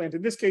I can plant.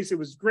 In this case, it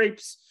was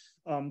grapes.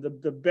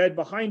 The bed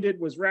behind it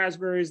was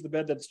raspberries. The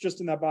bed that's just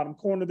in that bottom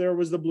corner there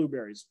was the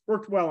blueberries.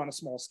 Worked well on a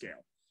small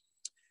scale.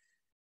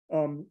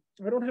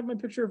 I don't have my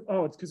picture of,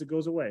 oh, it's because it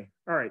goes away.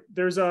 All right,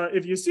 there's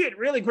if you see it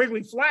really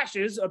quickly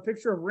flashes, a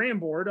picture of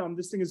Ramboard.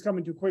 This thing is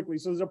coming too quickly.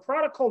 So there's a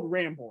product called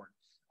Ramboard.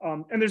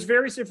 And there's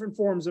various different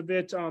forms of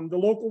it. The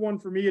local one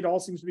for me, it all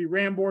seems to be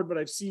Ramboard, but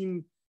I've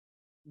seen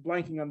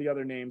blanking on the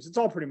other names. It's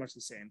all pretty much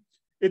the same.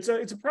 It's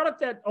a product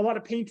that a lot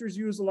of painters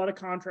use, a lot of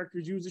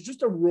contractors use. It's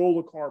just a roll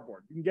of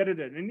cardboard. You can get it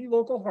at any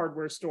local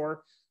hardware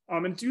store.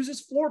 And it's used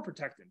as floor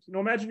protectant. You know,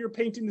 imagine you're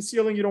painting the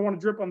ceiling, you don't want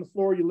to drip on the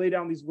floor, you lay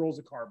down these rolls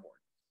of cardboard.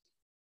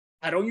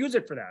 I don't use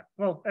it for that.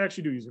 Well, I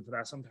actually do use it for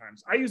that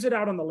sometimes. I use it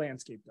out on the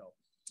landscape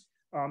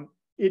though.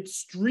 It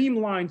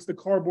streamlines the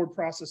cardboard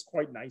process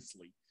quite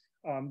nicely.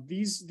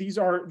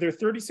 They're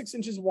 36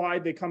 inches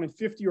wide. They come in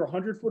 50 or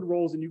 100-foot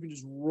rolls, and you can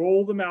just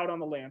roll them out on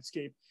the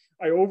landscape.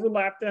 I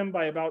overlap them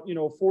by about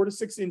 4 to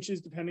 6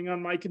 inches, depending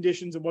on my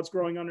conditions and what's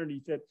growing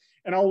underneath it.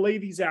 And I'll lay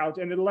these out,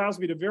 and it allows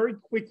me to very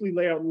quickly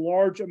lay out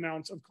large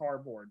amounts of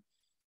cardboard.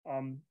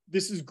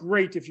 This is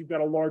great if you've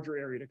got a larger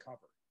area to cover.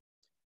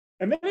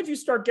 And then if you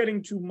start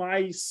getting to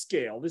my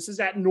scale, this is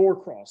at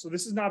Norcross, so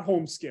this is not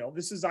home scale.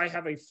 This is, I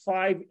have a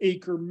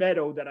 5-acre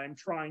meadow that I'm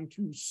trying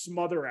to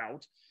smother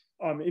out.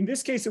 In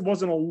this case, it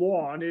wasn't a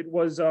lawn, it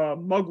was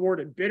mugwort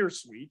and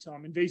bittersweet,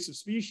 invasive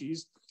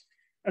species.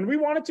 And we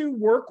wanted to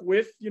work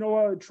with,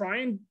 try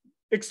and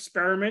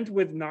experiment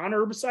with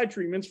non-herbicide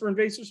treatments for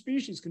invasive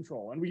species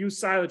control. And we use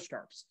silage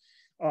tarps.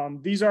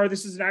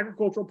 This is an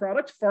agricultural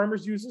product.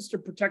 Farmers use this to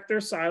protect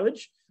their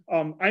silage.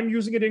 I'm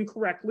using it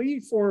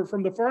incorrectly.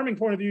 From the farming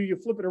point of view, you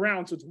flip it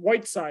around, so it's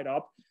white side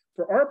up.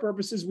 For our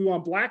purposes, we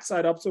want black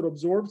side up so it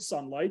absorbs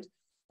sunlight.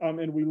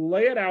 And we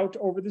lay it out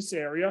over this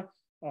area.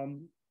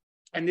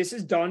 And this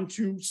is done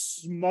to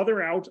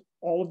smother out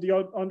all of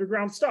the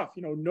underground stuff.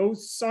 No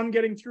sun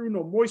getting through,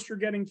 no moisture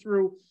getting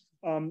through.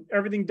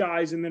 Everything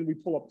dies, and then we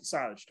pull up the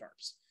silage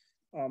tarps.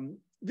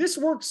 This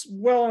works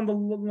well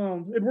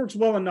it works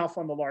well enough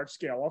on the large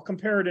scale. I'll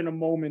compare it in a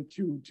moment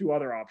to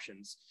other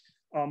options.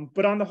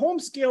 But on the home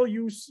scale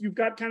use, you've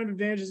got kind of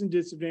advantages and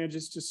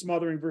disadvantages to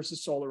smothering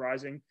versus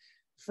solarizing.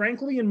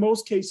 Frankly, in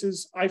most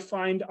cases, I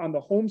find on the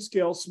home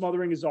scale,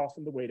 smothering is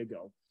often the way to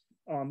go.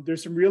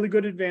 There's some really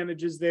good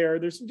advantages there.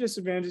 There's some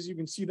disadvantages. You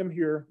can see them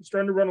here. I'm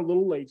starting to run a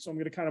little late, so I'm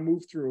going to kind of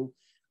move through.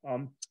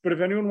 But if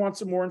anyone wants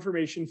some more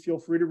information, feel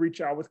free to reach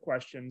out with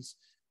questions.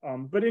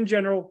 But in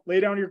general,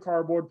 lay down your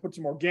cardboard, put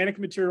some organic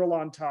material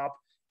on top,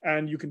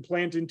 and you can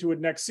plant into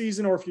it next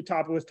season, or if you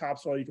top it with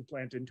topsoil, you can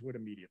plant into it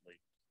immediately.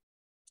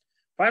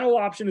 Final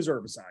option is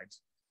herbicides.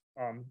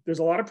 There's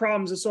a lot of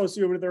problems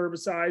associated with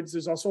herbicides.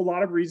 There's also a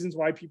lot of reasons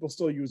why people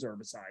still use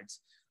herbicides.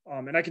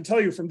 And I can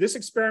tell you from this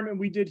experiment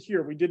we did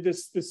here, we did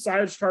this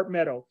silage tarp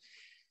meadow.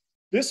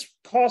 This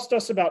cost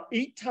us about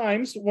 8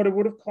 times what it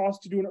would have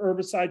cost to do an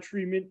herbicide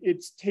treatment.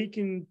 It's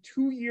taken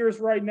 2 years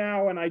right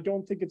now, and I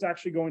don't think it's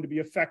actually going to be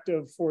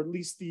effective for at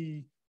least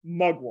the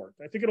mugwort.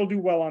 I think it'll do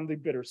well on the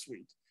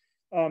bittersweet.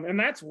 And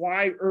that's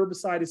why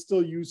herbicide is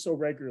still used so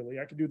regularly.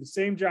 I can do the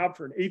same job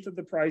for 1/8 of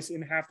the price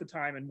in half the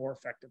time and more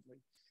effectively.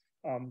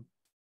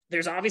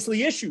 There's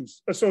obviously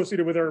issues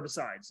associated with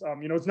herbicides.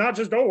 It's not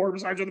just,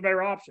 herbicides are the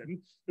better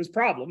option. There's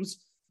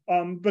problems.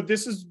 But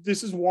this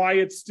is why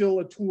it's still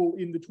a tool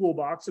in the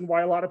toolbox and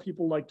why a lot of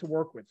people like to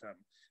work with them.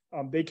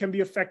 They can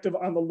be effective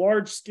on the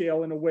large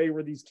scale in a way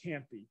where these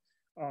can't be.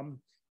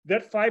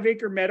 That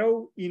 5-acre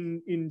meadow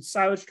in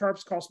silage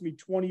tarps cost me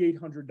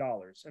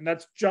 $2,800. And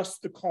that's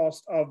just the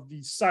cost of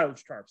the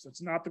silage tarps.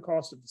 That's not the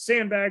cost of the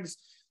sandbags,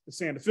 the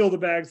sand to fill the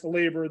bags, the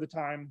labor, the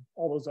time,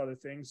 all those other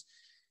things.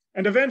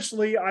 And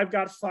eventually I've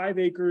got 5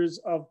 acres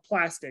of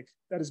plastic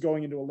that is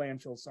going into a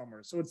landfill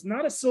somewhere. So it's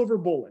not a silver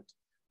bullet,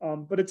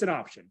 but it's an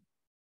option.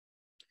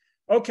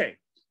 Okay,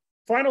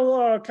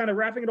 final kind of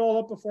wrapping it all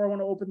up before I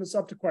want to open this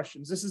up to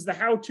questions. This is the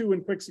how-to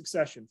in quick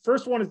succession.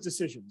 First one is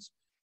decisions.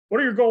 What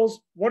are your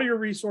goals? What are your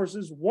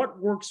resources? What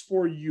works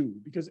for you?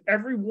 Because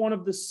every one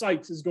of the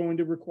sites is going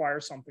to require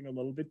something a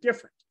little bit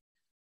different.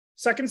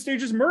 Second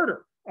stage is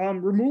murder.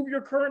 Remove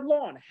your current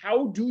lawn.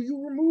 How do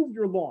you remove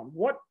your lawn?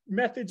 What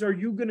methods are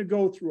you going to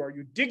go through? Are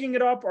you digging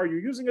it up? Are you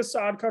using a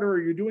sod cutter?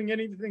 Are you doing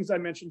any of the things I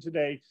mentioned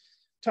today?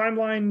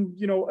 Timeline,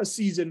 a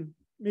season,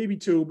 maybe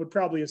 2, but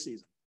probably a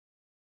season.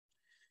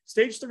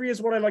 Stage 3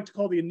 is what I like to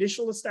call the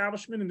initial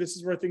establishment, and this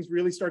is where things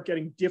really start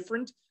getting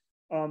different.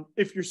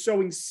 If you're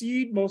sowing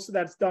seed, most of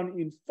that's done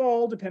in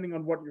fall, depending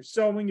on what you're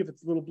sowing. If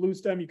it's a little blue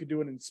stem, you could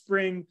do it in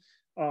spring.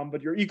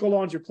 But your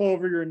eco-lawns, your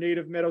clover, your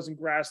native meadows and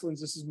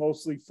grasslands, this is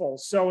mostly fall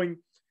sowing.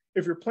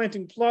 If you're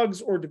planting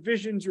plugs or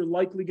divisions, you're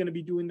likely going to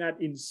be doing that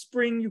in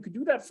spring. You could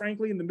do that,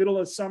 frankly, in the middle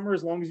of summer,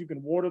 as long as you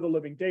can water the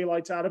living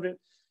daylights out of it.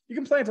 You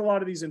can plant a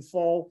lot of these in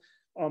fall.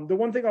 The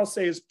one thing I'll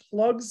say is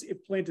plugs,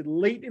 if planted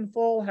late in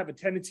fall, have a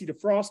tendency to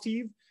frost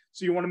heave.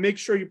 So you want to make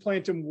sure you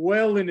plant them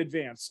well in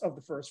advance of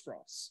the first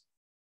frosts.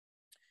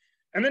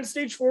 And then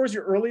stage 4 is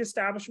your early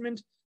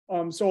establishment.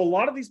 So a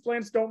lot of these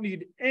plants don't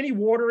need any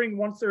watering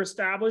once they're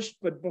established,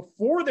 but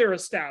before they're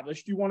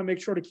established, you want to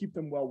make sure to keep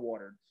them well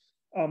watered.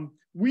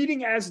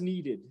 Weeding as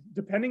needed,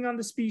 depending on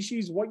the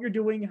species, what you're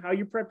doing, how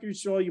you prep your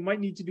soil, you might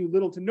need to do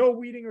little to no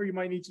weeding, or you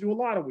might need to do a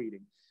lot of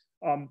weeding.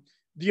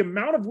 The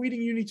amount of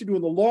weeding you need to do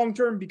in the long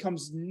term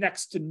becomes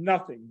next to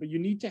nothing, but you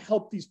need to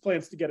help these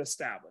plants to get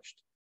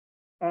established.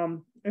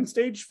 And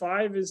stage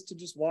 5 is to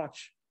just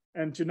watch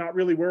and to not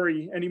really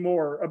worry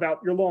anymore about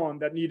your lawn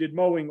that needed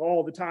mowing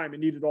all the time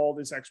and needed all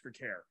this extra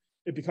care.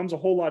 It becomes a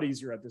whole lot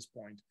easier at this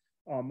point.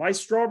 My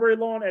strawberry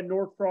lawn at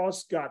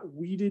Norcross got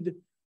weeded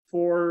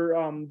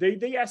for,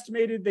 they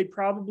estimated they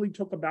probably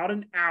took about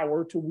an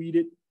hour to weed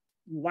it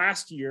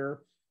last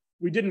year.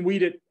 We didn't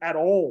weed it at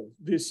all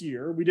this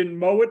year. We didn't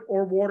mow it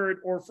or water it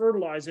or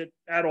fertilize it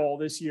at all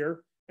this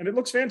year. And it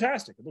looks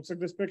fantastic. It looks like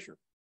this picture.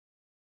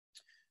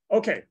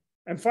 Okay.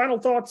 And final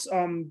thoughts,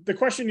 the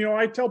question,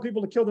 I tell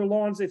people to kill their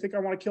lawns. They think I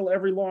want to kill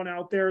every lawn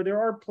out there. There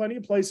are plenty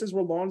of places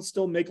where lawns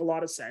still make a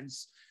lot of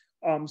sense.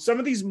 Some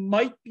of these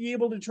might be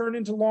able to turn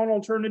into lawn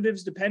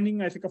alternatives,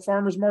 depending. I think a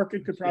farmer's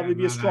market could probably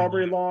be a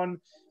strawberry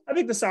lawn. I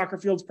think the soccer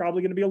field's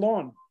probably going to be a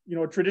lawn,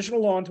 a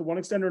traditional lawn to one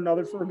extent or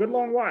another for a good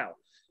long while.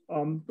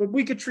 But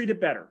we could treat it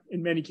better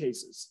in many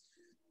cases.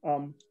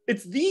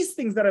 It's these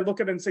things that I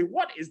look at and say,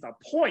 what is the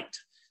point?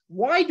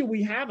 Why do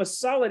we have a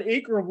solid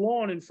acre of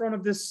lawn in front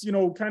of this,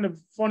 kind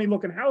of funny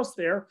looking house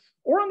there?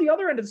 Or on the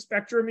other end of the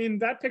spectrum,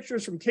 that picture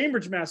is from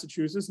Cambridge,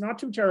 Massachusetts, not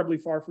too terribly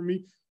far from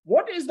me.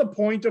 What is the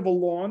point of a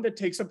lawn that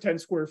takes up 10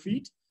 square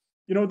feet?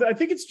 I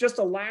think it's just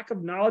a lack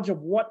of knowledge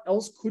of what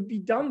else could be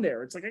done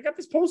there. It's like, I got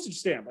this postage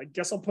stamp. I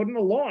guess I'll put in a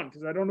lawn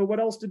because I don't know what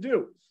else to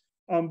do.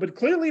 But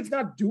clearly it's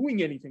not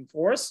doing anything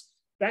for us.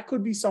 That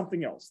could be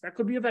something else. That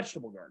could be a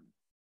vegetable garden.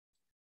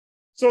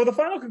 So the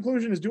final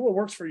conclusion is do what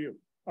works for you.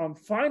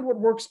 Find what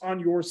works on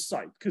your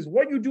site, because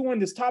what you do in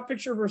this top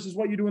picture versus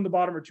what you do in the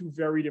bottom are two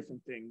very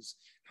different things.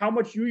 How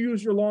much you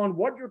use your lawn,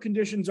 what your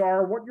conditions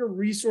are, what your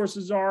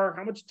resources are,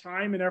 how much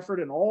time and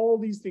effort, and all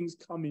these things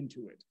come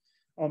into it.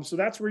 So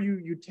that's where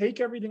you take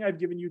everything I've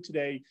given you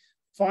today,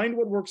 find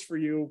what works for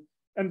you,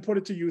 and put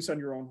it to use on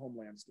your own home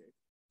landscape.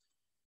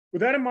 With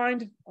that in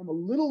mind, I'm a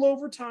little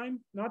over time,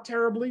 not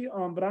terribly,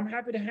 but I'm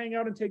happy to hang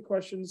out and take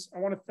questions. I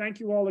want to thank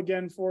you all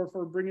again for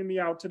bringing me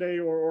out today,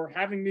 or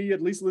having me,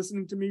 at least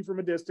listening to me from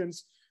a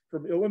distance,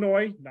 from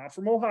Illinois, not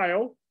from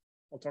Ohio.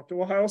 I'll talk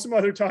to Ohio some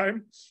other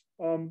time.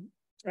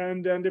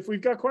 And if we've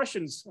got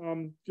questions,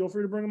 feel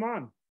free to bring them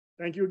on.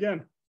 Thank you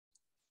again.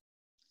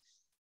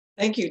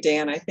 Thank you,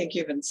 Dan. I think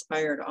you've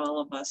inspired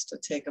all of us to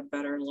take a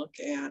better look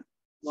at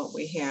what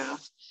we have.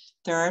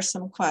 There are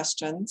some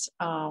questions,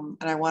 and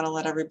I want to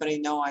let everybody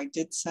know I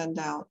did send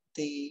out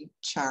the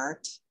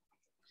chart.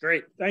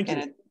 Great, thank you.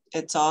 And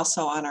it's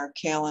also on our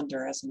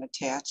calendar as an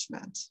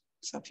attachment.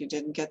 So if you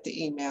didn't get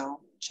the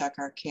email, check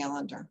our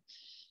calendar.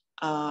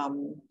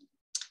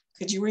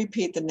 Could you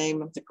repeat the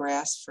name of the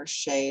grass for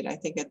shade? I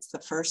think it's the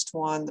first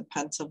one, the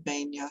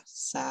Pennsylvania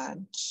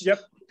sedge.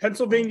 Yep,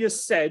 Pennsylvania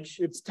sedge.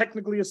 It's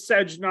technically a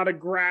sedge, not a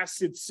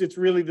grass. It's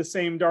really the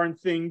same darn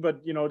thing,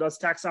 but us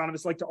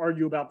taxonomists like to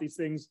argue about these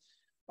things.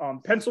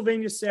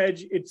 Pennsylvania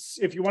sedge,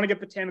 if you want to get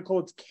botanical,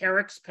 it's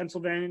Carex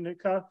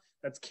pennsylvanica.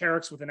 That's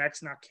Carex with an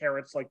X, not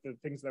carrots like the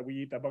things that we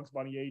eat, that Bugs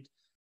Bunny ate.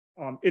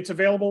 It's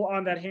available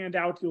on that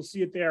handout. You'll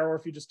see it there, or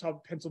if you just type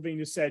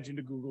Pennsylvania sedge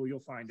into Google, you'll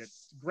find it.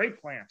 It's a great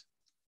plant.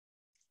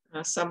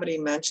 Somebody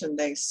mentioned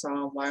they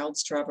saw a wild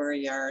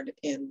strawberry yard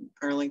in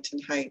Arlington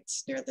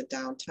Heights near the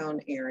downtown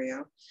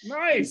area.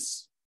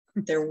 Nice.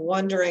 They're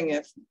wondering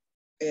if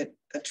it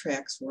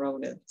attracts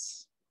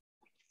rodents.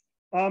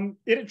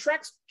 It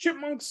attracts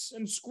chipmunks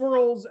and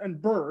squirrels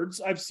and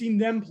birds. I've seen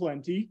them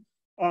plenty.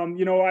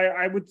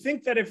 I would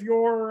think that if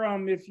you're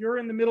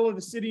in the middle of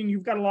the city and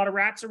you've got a lot of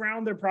rats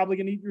around, they're probably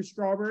going to eat your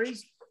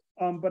strawberries.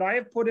 But I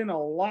have put in a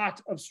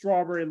lot of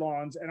strawberry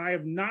lawns, and I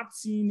have not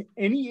seen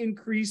any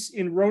increase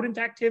in rodent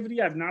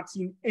activity. I've not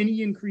seen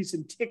any increase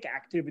in tick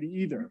activity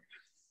either.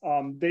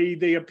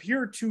 They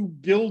appear to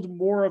build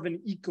more of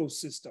an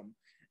ecosystem.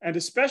 And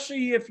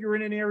especially if you're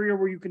in an area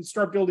where you can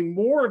start building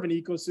more of an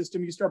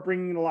ecosystem, you start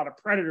bringing in a lot of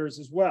predators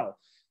as well.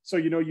 So,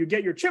 you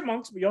get your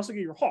chipmunks, but you also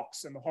get your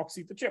hawks, and the hawks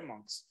eat the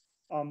chipmunks.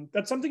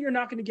 That's something you're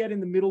not going to get in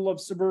the middle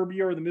of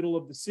suburbia or the middle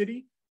of the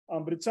city,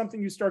 but it's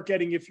something you start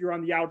getting if you're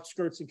on the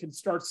outskirts and can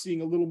start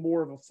seeing a little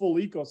more of a full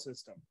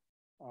ecosystem.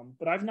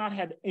 But I've not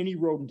had any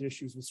rodent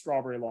issues with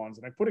strawberry lawns,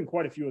 and I put in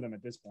quite a few of them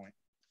at this point.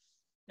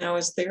 Now,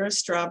 is there a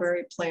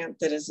strawberry plant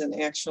that is an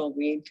actual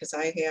weed? Because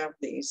I have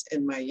these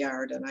in my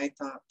yard and I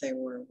thought they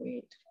were a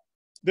weed.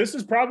 This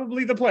is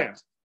probably the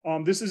plant.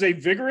 This is a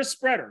vigorous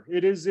spreader.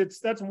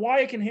 That's why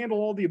it can handle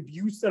all the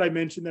abuse that I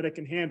mentioned that it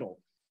can handle.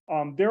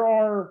 There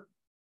are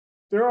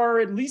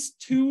at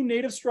least 2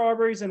 native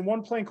strawberries and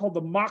one plant called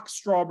the mock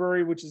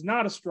strawberry, which is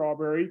not a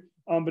strawberry.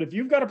 But if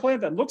you've got a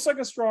plant that looks like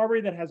a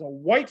strawberry that has a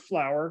white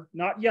flower,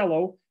 not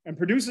yellow, and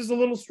produces a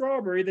little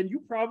strawberry, then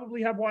you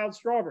probably have wild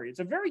strawberry. It's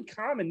a very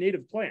common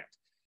native plant.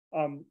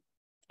 And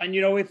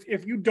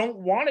if you don't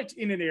want it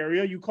in an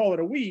area, you call it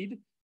a weed.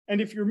 And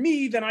if you're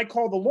me, then I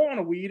call the lawn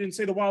a weed and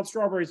say the wild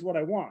strawberry is what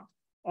I want.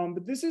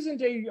 But this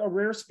isn't a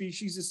rare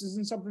species. This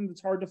isn't something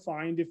that's hard to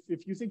find.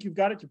 If you think you've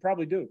got it, you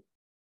probably do.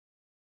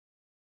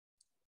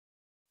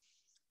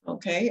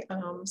 Okay,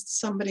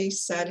 somebody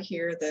said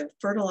here the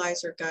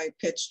fertilizer guy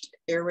pitched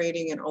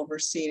aerating and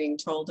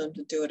overseeding, told him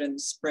to do it in the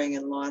spring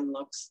and lawn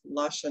looks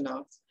lush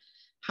enough.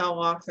 How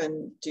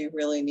often do you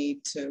really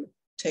need to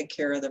take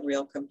care of the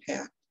real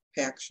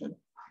compaction?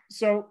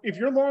 So if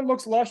your lawn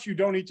looks lush, you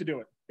don't need to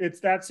do it. It's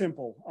that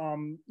simple.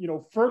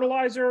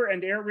 Fertilizer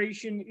and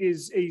aeration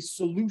is a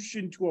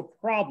solution to a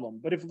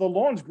problem, but if the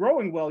lawn's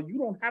growing well, you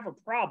don't have a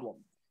problem.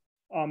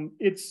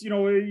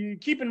 You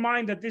keep in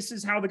mind that this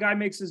is how the guy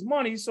makes his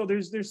money. So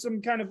there's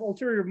some kind of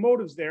ulterior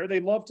motives there.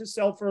 They love to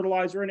sell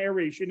fertilizer and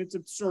aeration. It's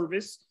a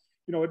service,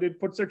 it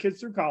puts their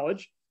kids through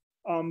college.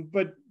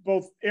 But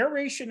both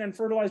aeration and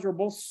fertilizer are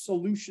both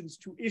solutions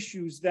to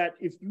issues that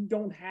if you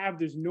don't have,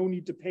 there's no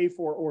need to pay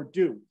for or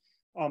do.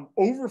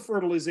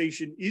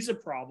 Over-fertilization is a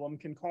problem,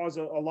 can cause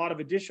a lot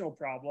of additional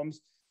problems.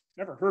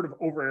 Never heard of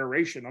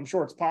over-aeration. I'm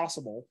sure it's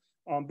possible,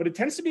 but it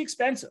tends to be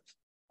expensive.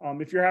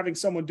 If you're having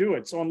someone do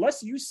it. So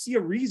unless you see a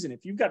reason,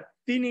 if you've got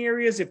thin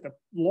areas, if the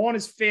lawn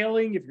is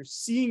failing, if you're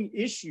seeing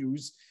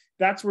issues,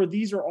 that's where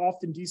these are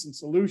often decent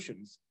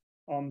solutions.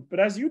 But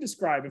as you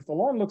describe, if the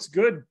lawn looks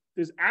good,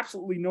 there's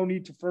absolutely no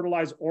need to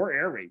fertilize or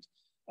aerate.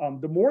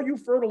 The more you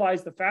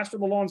fertilize, the faster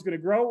the lawn's going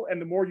to grow,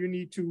 and the more you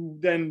need to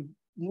then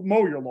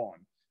mow your lawn.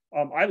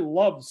 I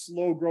love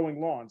slow growing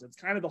lawns. It's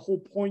kind of the whole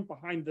point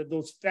behind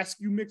those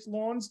fescue mix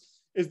lawns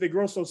is they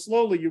grow so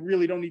slowly, you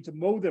really don't need to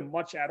mow them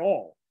much at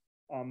all.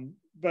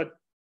 But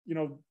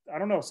I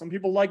don't know, some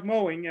people like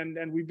mowing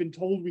and we've been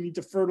told we need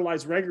to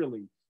fertilize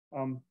regularly,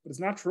 but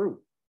it's not true.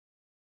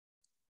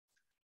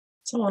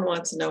 Someone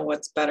wants to know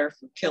what's better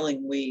for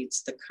killing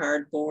weeds, the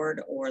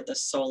cardboard or the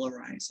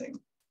solarizing?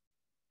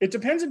 It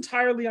depends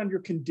entirely on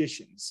your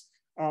conditions.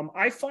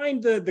 I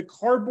find the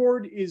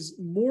cardboard is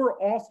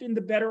more often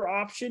the better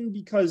option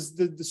because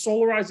the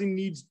solarizing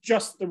needs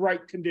just the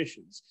right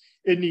conditions.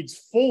 It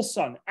needs full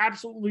sun,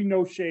 absolutely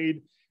no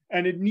shade.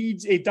 And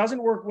it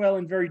doesn't work well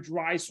in very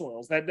dry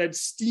soils. That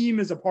steam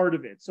is a part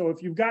of it. So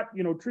if you've got,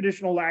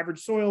 traditional average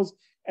soils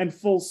and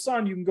full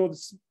sun, you can go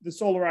the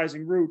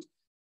solarizing route.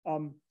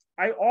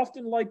 I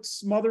often like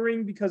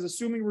smothering because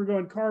assuming we're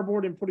going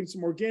cardboard and putting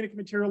some organic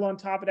material on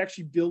top, it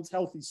actually builds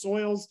healthy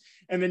soils.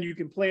 And then you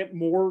can plant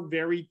more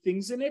varied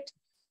things in it.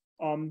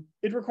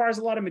 It requires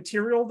a lot of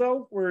material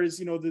though, whereas,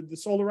 the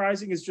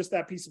solarizing is just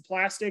that piece of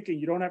plastic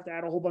and you don't have to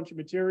add a whole bunch of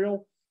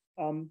material.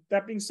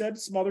 That being said,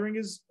 smothering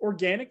is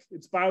organic.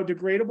 It's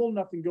biodegradable.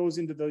 Nothing goes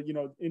into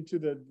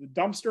the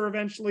dumpster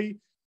eventually.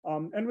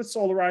 And with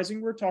solarizing,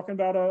 we're talking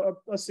about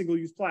a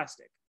single-use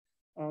plastic.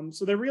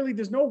 So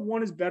there's no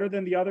one is better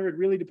than the other. It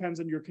really depends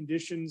on your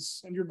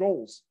conditions and your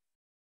goals.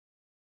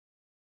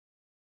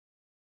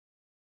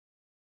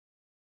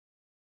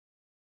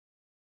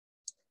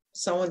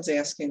 Someone's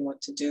asking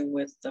what to do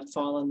with the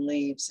fallen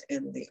leaves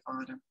in the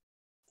autumn.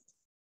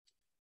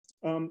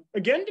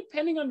 Again,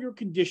 depending on your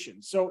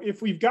conditions. So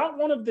if we've got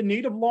one of the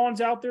native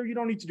lawns out there, you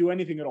don't need to do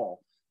anything at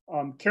all.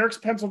 Carex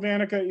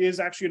pennsylvanica is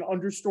actually an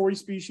understory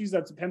species.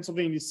 That's a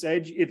Pennsylvania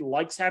sedge. It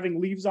likes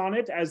having leaves on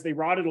it. As they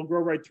rot, it'll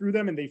grow right through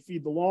them and they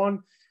feed the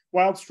lawn.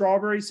 Wild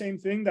strawberry, same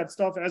thing. That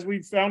stuff, as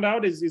we've found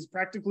out, is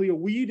practically a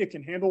weed. It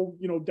can handle,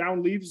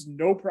 down leaves,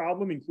 no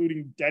problem,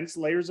 including dense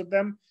layers of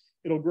them.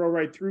 It'll grow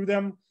right through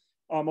them.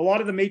 A lot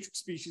of the matrix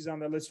species on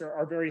that list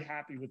are very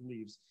happy with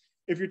leaves.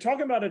 If you're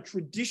talking about a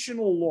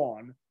traditional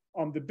lawn,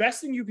 the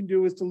best thing you can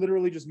do is to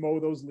literally just mow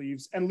those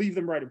leaves and leave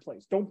them right in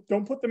place.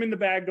 Don't put them in the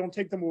bag. Don't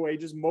take them away.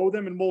 Just mow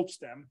them and mulch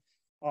them.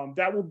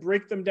 That will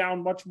break them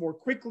down much more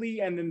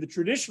quickly. And then the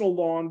traditional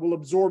lawn will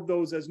absorb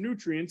those as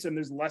nutrients and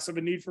there's less of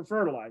a need for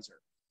fertilizer.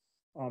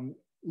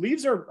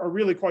 Leaves are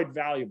really quite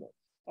valuable.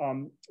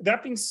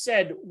 That being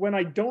said, when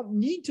I don't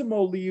need to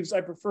mow leaves,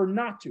 I prefer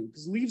not to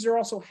because leaves are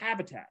also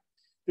habitat.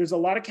 There's a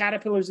lot of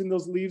caterpillars in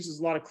those leaves. There's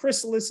a lot of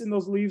chrysalis in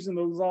those leaves, and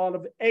there's a lot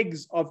of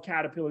eggs of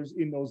caterpillars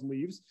in those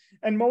leaves.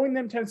 And mowing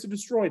them tends to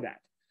destroy that.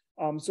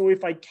 So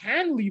if I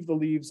can leave the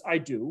leaves, I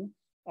do.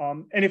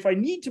 And if I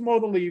need to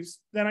mow the leaves,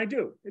 then I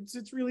do. It's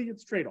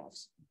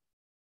trade-offs.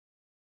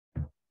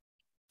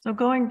 So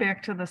going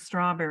back to the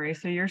strawberry,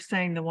 so you're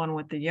saying the one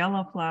with the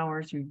yellow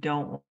flowers you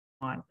don't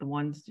want. The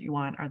ones you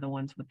want are the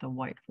ones with the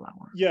white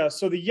flower. Yeah,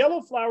 so the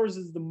yellow flowers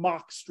is the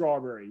mock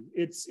strawberry.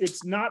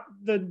 It's not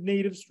the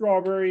native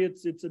strawberry.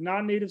 It's a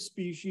non-native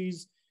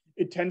species.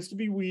 It tends to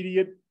be weedy.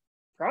 It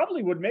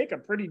probably would make a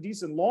pretty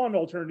decent lawn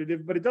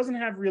alternative, but it doesn't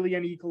have really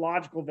any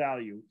ecological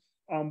value.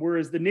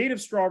 Whereas the native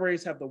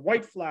strawberries have the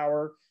white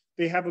flower.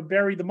 They have a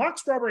berry. The mock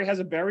strawberry has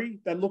a berry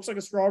that looks like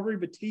a strawberry,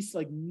 but tastes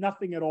like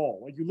nothing at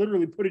all. Like you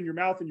literally put it in your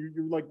mouth and you're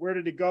like, where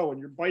did it go? And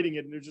you're biting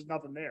it and there's just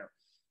nothing there.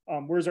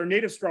 Whereas our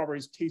native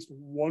strawberries taste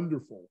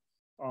wonderful.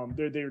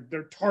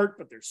 They're tart,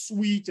 but they're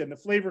sweet, and the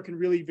flavor can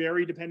really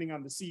vary depending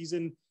on the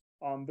season.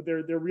 But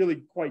they're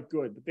really quite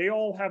good. But they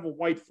all have a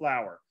white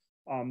flower.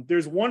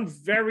 There's one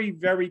very,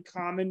 very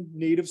common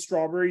native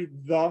strawberry,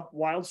 the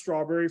wild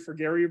strawberry,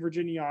 Fragaria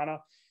virginiana.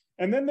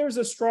 And then there's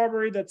a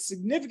strawberry that's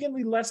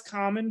significantly less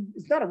common.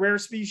 It's not a rare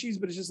species,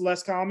 but it's just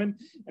less common.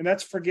 And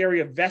that's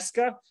Fragaria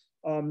vesca,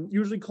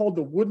 usually called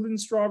the woodland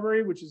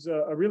strawberry, which is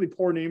a really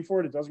poor name for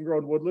it. It doesn't grow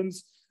in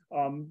woodlands,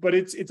 but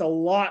it's a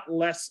lot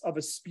less of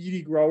a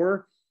speedy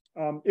grower.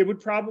 It would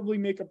probably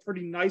make a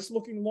pretty nice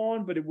looking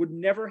lawn, but it would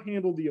never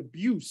handle the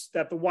abuse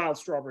that the wild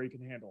strawberry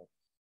can handle.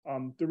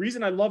 The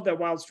reason I love that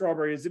wild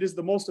strawberry is it is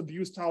the most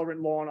abuse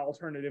tolerant lawn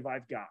alternative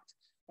I've got.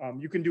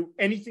 You can do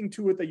anything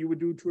to it that you would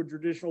do to a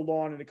traditional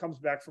lawn, and it comes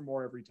back for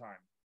more every time.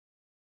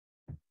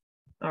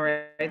 All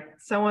right.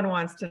 Someone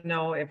wants to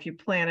know if you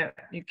plant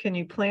it, can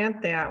you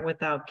plant that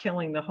without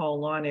killing the whole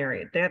lawn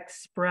area? That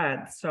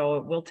spreads, so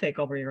it will take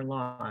over your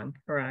lawn,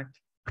 correct?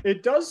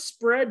 It does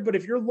spread, but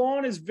if your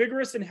lawn is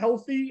vigorous and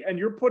healthy and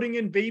you're putting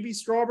in baby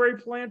strawberry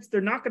plants,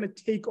 they're not going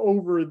to take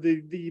over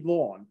the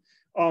lawn.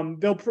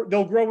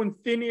 They'll grow in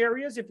thin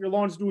areas. If your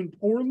lawn's doing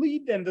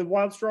poorly, then the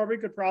wild strawberry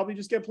could probably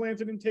just get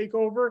planted and take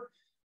over.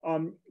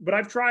 But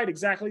I've tried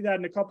exactly that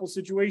in a couple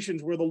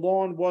situations where the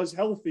lawn was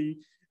healthy.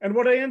 And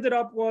what I ended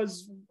up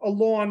was a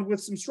lawn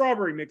with some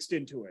strawberry mixed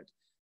into it.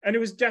 And it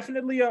was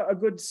definitely a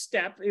good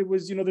step. It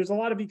was, there's a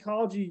lot of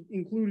ecology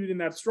included in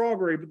that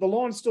strawberry, but the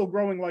lawn's still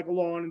growing like a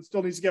lawn and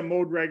still needs to get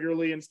mowed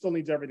regularly and still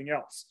needs everything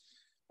else.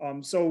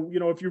 So,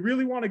 if you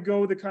really want to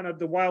go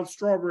the wild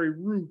strawberry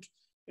route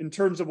in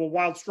terms of a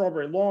wild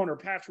strawberry lawn or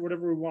patch or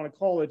whatever we want to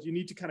call it, you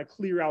need to kind of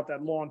clear out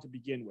that lawn to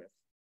begin with.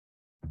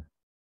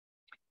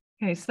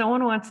 Okay,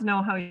 someone wants to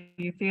know how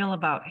you feel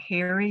about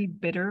hairy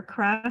bitter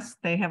cress.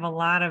 They have a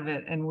lot of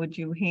it, and would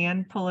you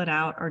hand pull it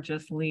out or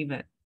just leave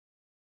it?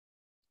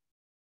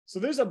 So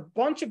there's a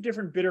bunch of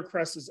different bitter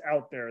cresses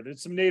out there.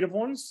 There's some native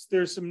ones.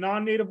 There's some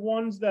non-native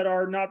ones that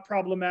are not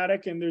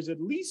problematic, and there's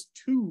at least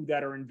 2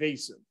 that are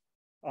invasive.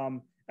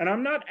 And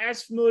I'm not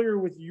as familiar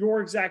with your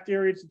exact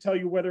area to tell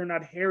you whether or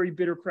not hairy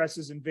bitter cress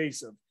is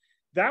invasive.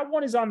 That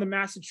one is on the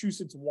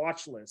Massachusetts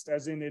watch list,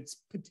 as in it's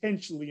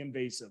potentially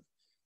invasive.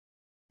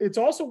 It's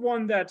also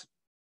one that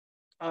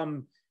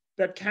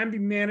can be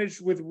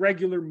managed with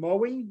regular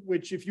mowing,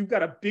 which if you've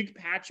got a big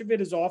patch of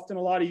it is often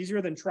a lot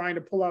easier than trying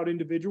to pull out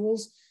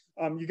individuals.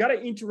 You got to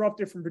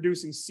interrupt it from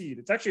producing seed.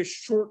 It's actually a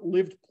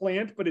short-lived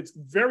plant, but it's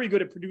very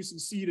good at producing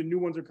seed and new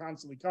ones are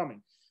constantly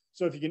coming.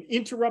 So if you can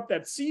interrupt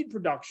that seed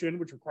production,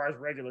 which requires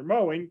regular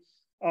mowing,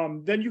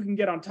 then you can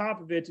get on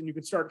top of it and you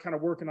can start kind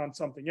of working on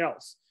something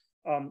else.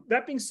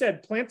 That being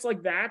said, plants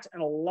like that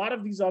and a lot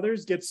of these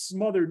others get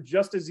smothered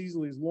just as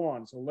easily as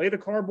lawn. So lay the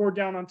cardboard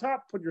down on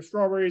top, put your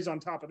strawberries on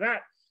top of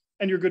that,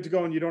 and you're good to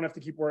go, and you don't have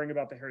to keep worrying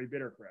about the hairy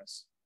bitter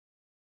cress.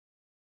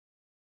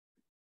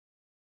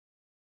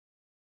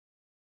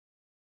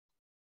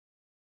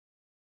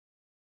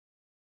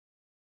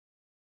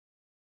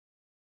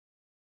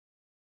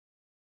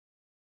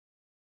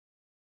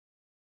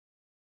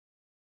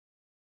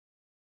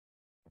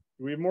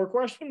 Do we have more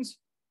questions?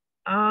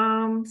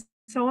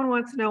 Someone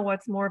wants to know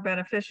what's more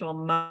beneficial,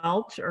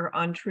 mulch or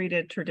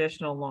untreated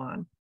traditional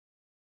lawn?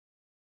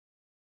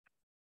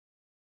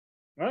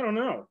 I don't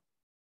know.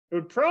 It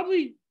would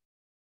probably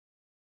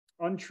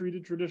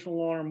untreated traditional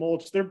lawn or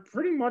mulch. They're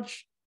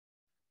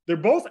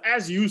both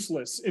as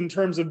useless in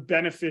terms of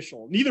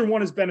beneficial. Neither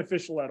one is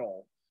beneficial at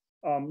all.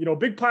 A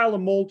big pile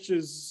of mulch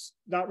is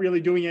not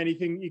really doing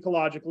anything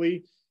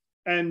ecologically,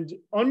 and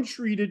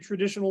untreated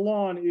traditional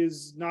lawn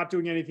is not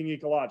doing anything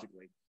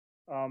ecologically.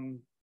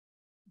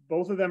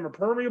 Both of them are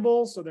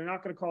permeable, so they're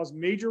not going to cause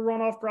major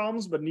runoff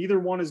problems, but neither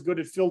one is good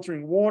at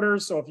filtering water.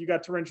 So if you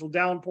got torrential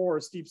downpour or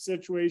steep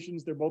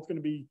situations, they're both going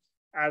to be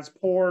as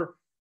poor.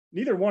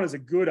 Neither one is a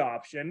good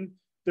option.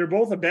 They're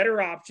both a better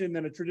option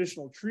than a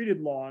traditional treated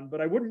lawn, but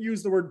I wouldn't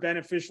use the word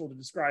beneficial to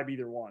describe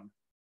either one.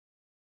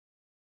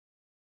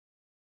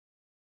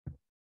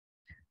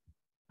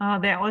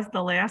 That was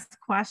the last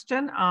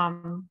question.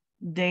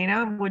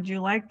 Dana, would you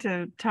like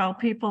to tell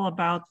people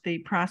about the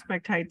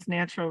Prospect Heights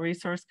Natural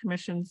Resource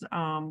Commission's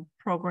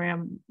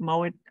program,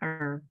 Mow It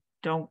or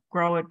Don't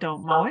Grow It,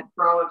 Don't Mow It?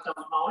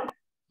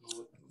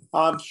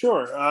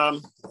 Sure.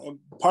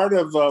 Part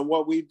of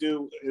what we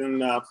do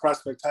in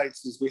Prospect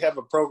Heights is we have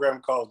a program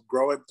called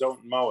Grow It,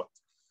 Don't Mow It.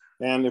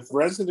 And if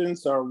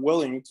residents are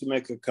willing to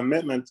make a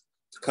commitment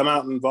to come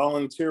out and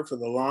volunteer for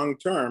the long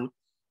term,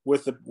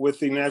 with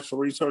the Natural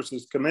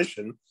Resources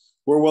Commission,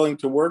 we're willing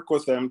to work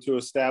with them to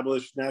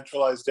establish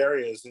naturalized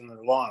areas in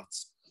their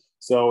lawns.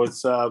 So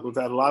it's we've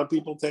had a lot of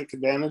people take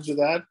advantage of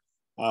that.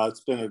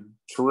 It's been a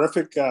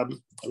terrific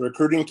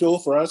recruiting tool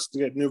for us to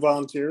get new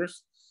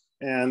volunteers.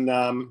 And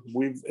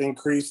we've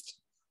increased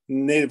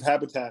native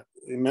habitat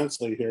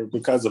immensely here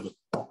because of it.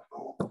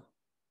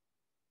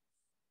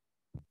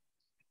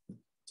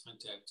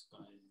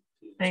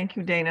 Thank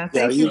you, Dana.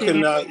 Yeah, Thank you you,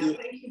 can Dana.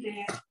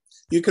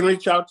 you can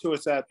reach out to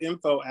us at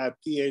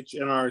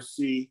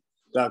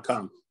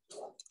info@phnrc.com.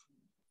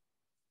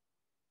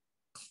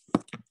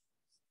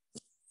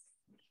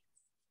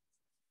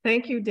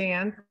 Thank you,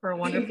 Dan, for a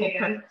wonderful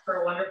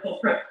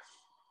prep.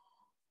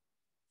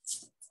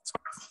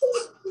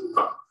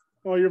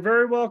 Well, you're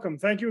very welcome.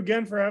 Thank you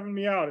again for having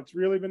me out. It's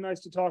really been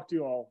nice to talk to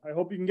you all. I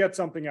hope you can get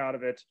something out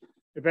of it.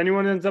 If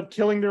anyone ends up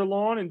killing their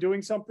lawn and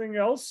doing something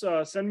else,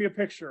 send me a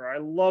picture. I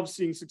love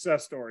seeing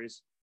success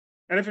stories.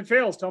 And if it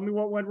fails, tell me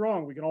what went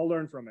wrong. We can all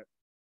learn from it.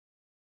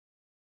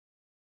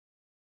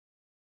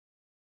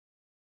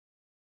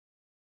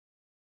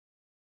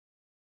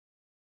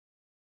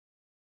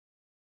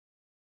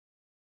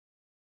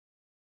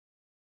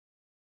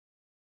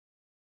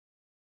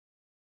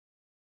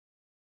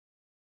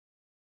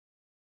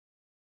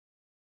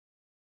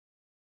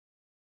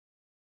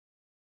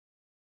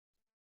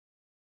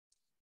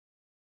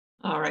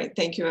 All right,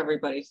 thank you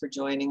everybody for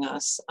joining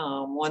us.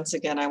 Once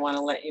again, I want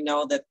to let you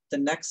know that the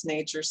next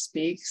Nature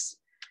Speaks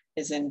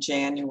is in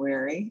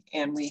January,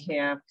 and we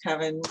have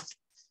Kevin,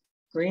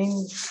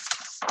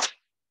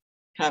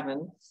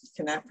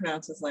 cannot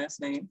pronounce his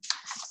last name,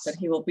 but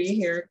he will be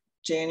here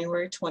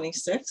January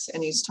 26th,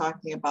 and he's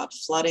talking about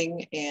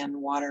flooding and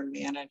water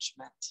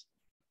management.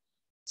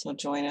 So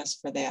join us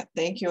for that.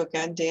 Thank you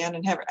again, Dan,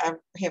 and have a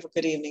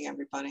good evening,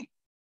 everybody.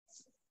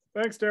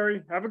 Thanks,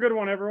 Terry. Have a good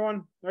one,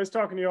 everyone. Nice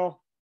talking to you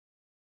all.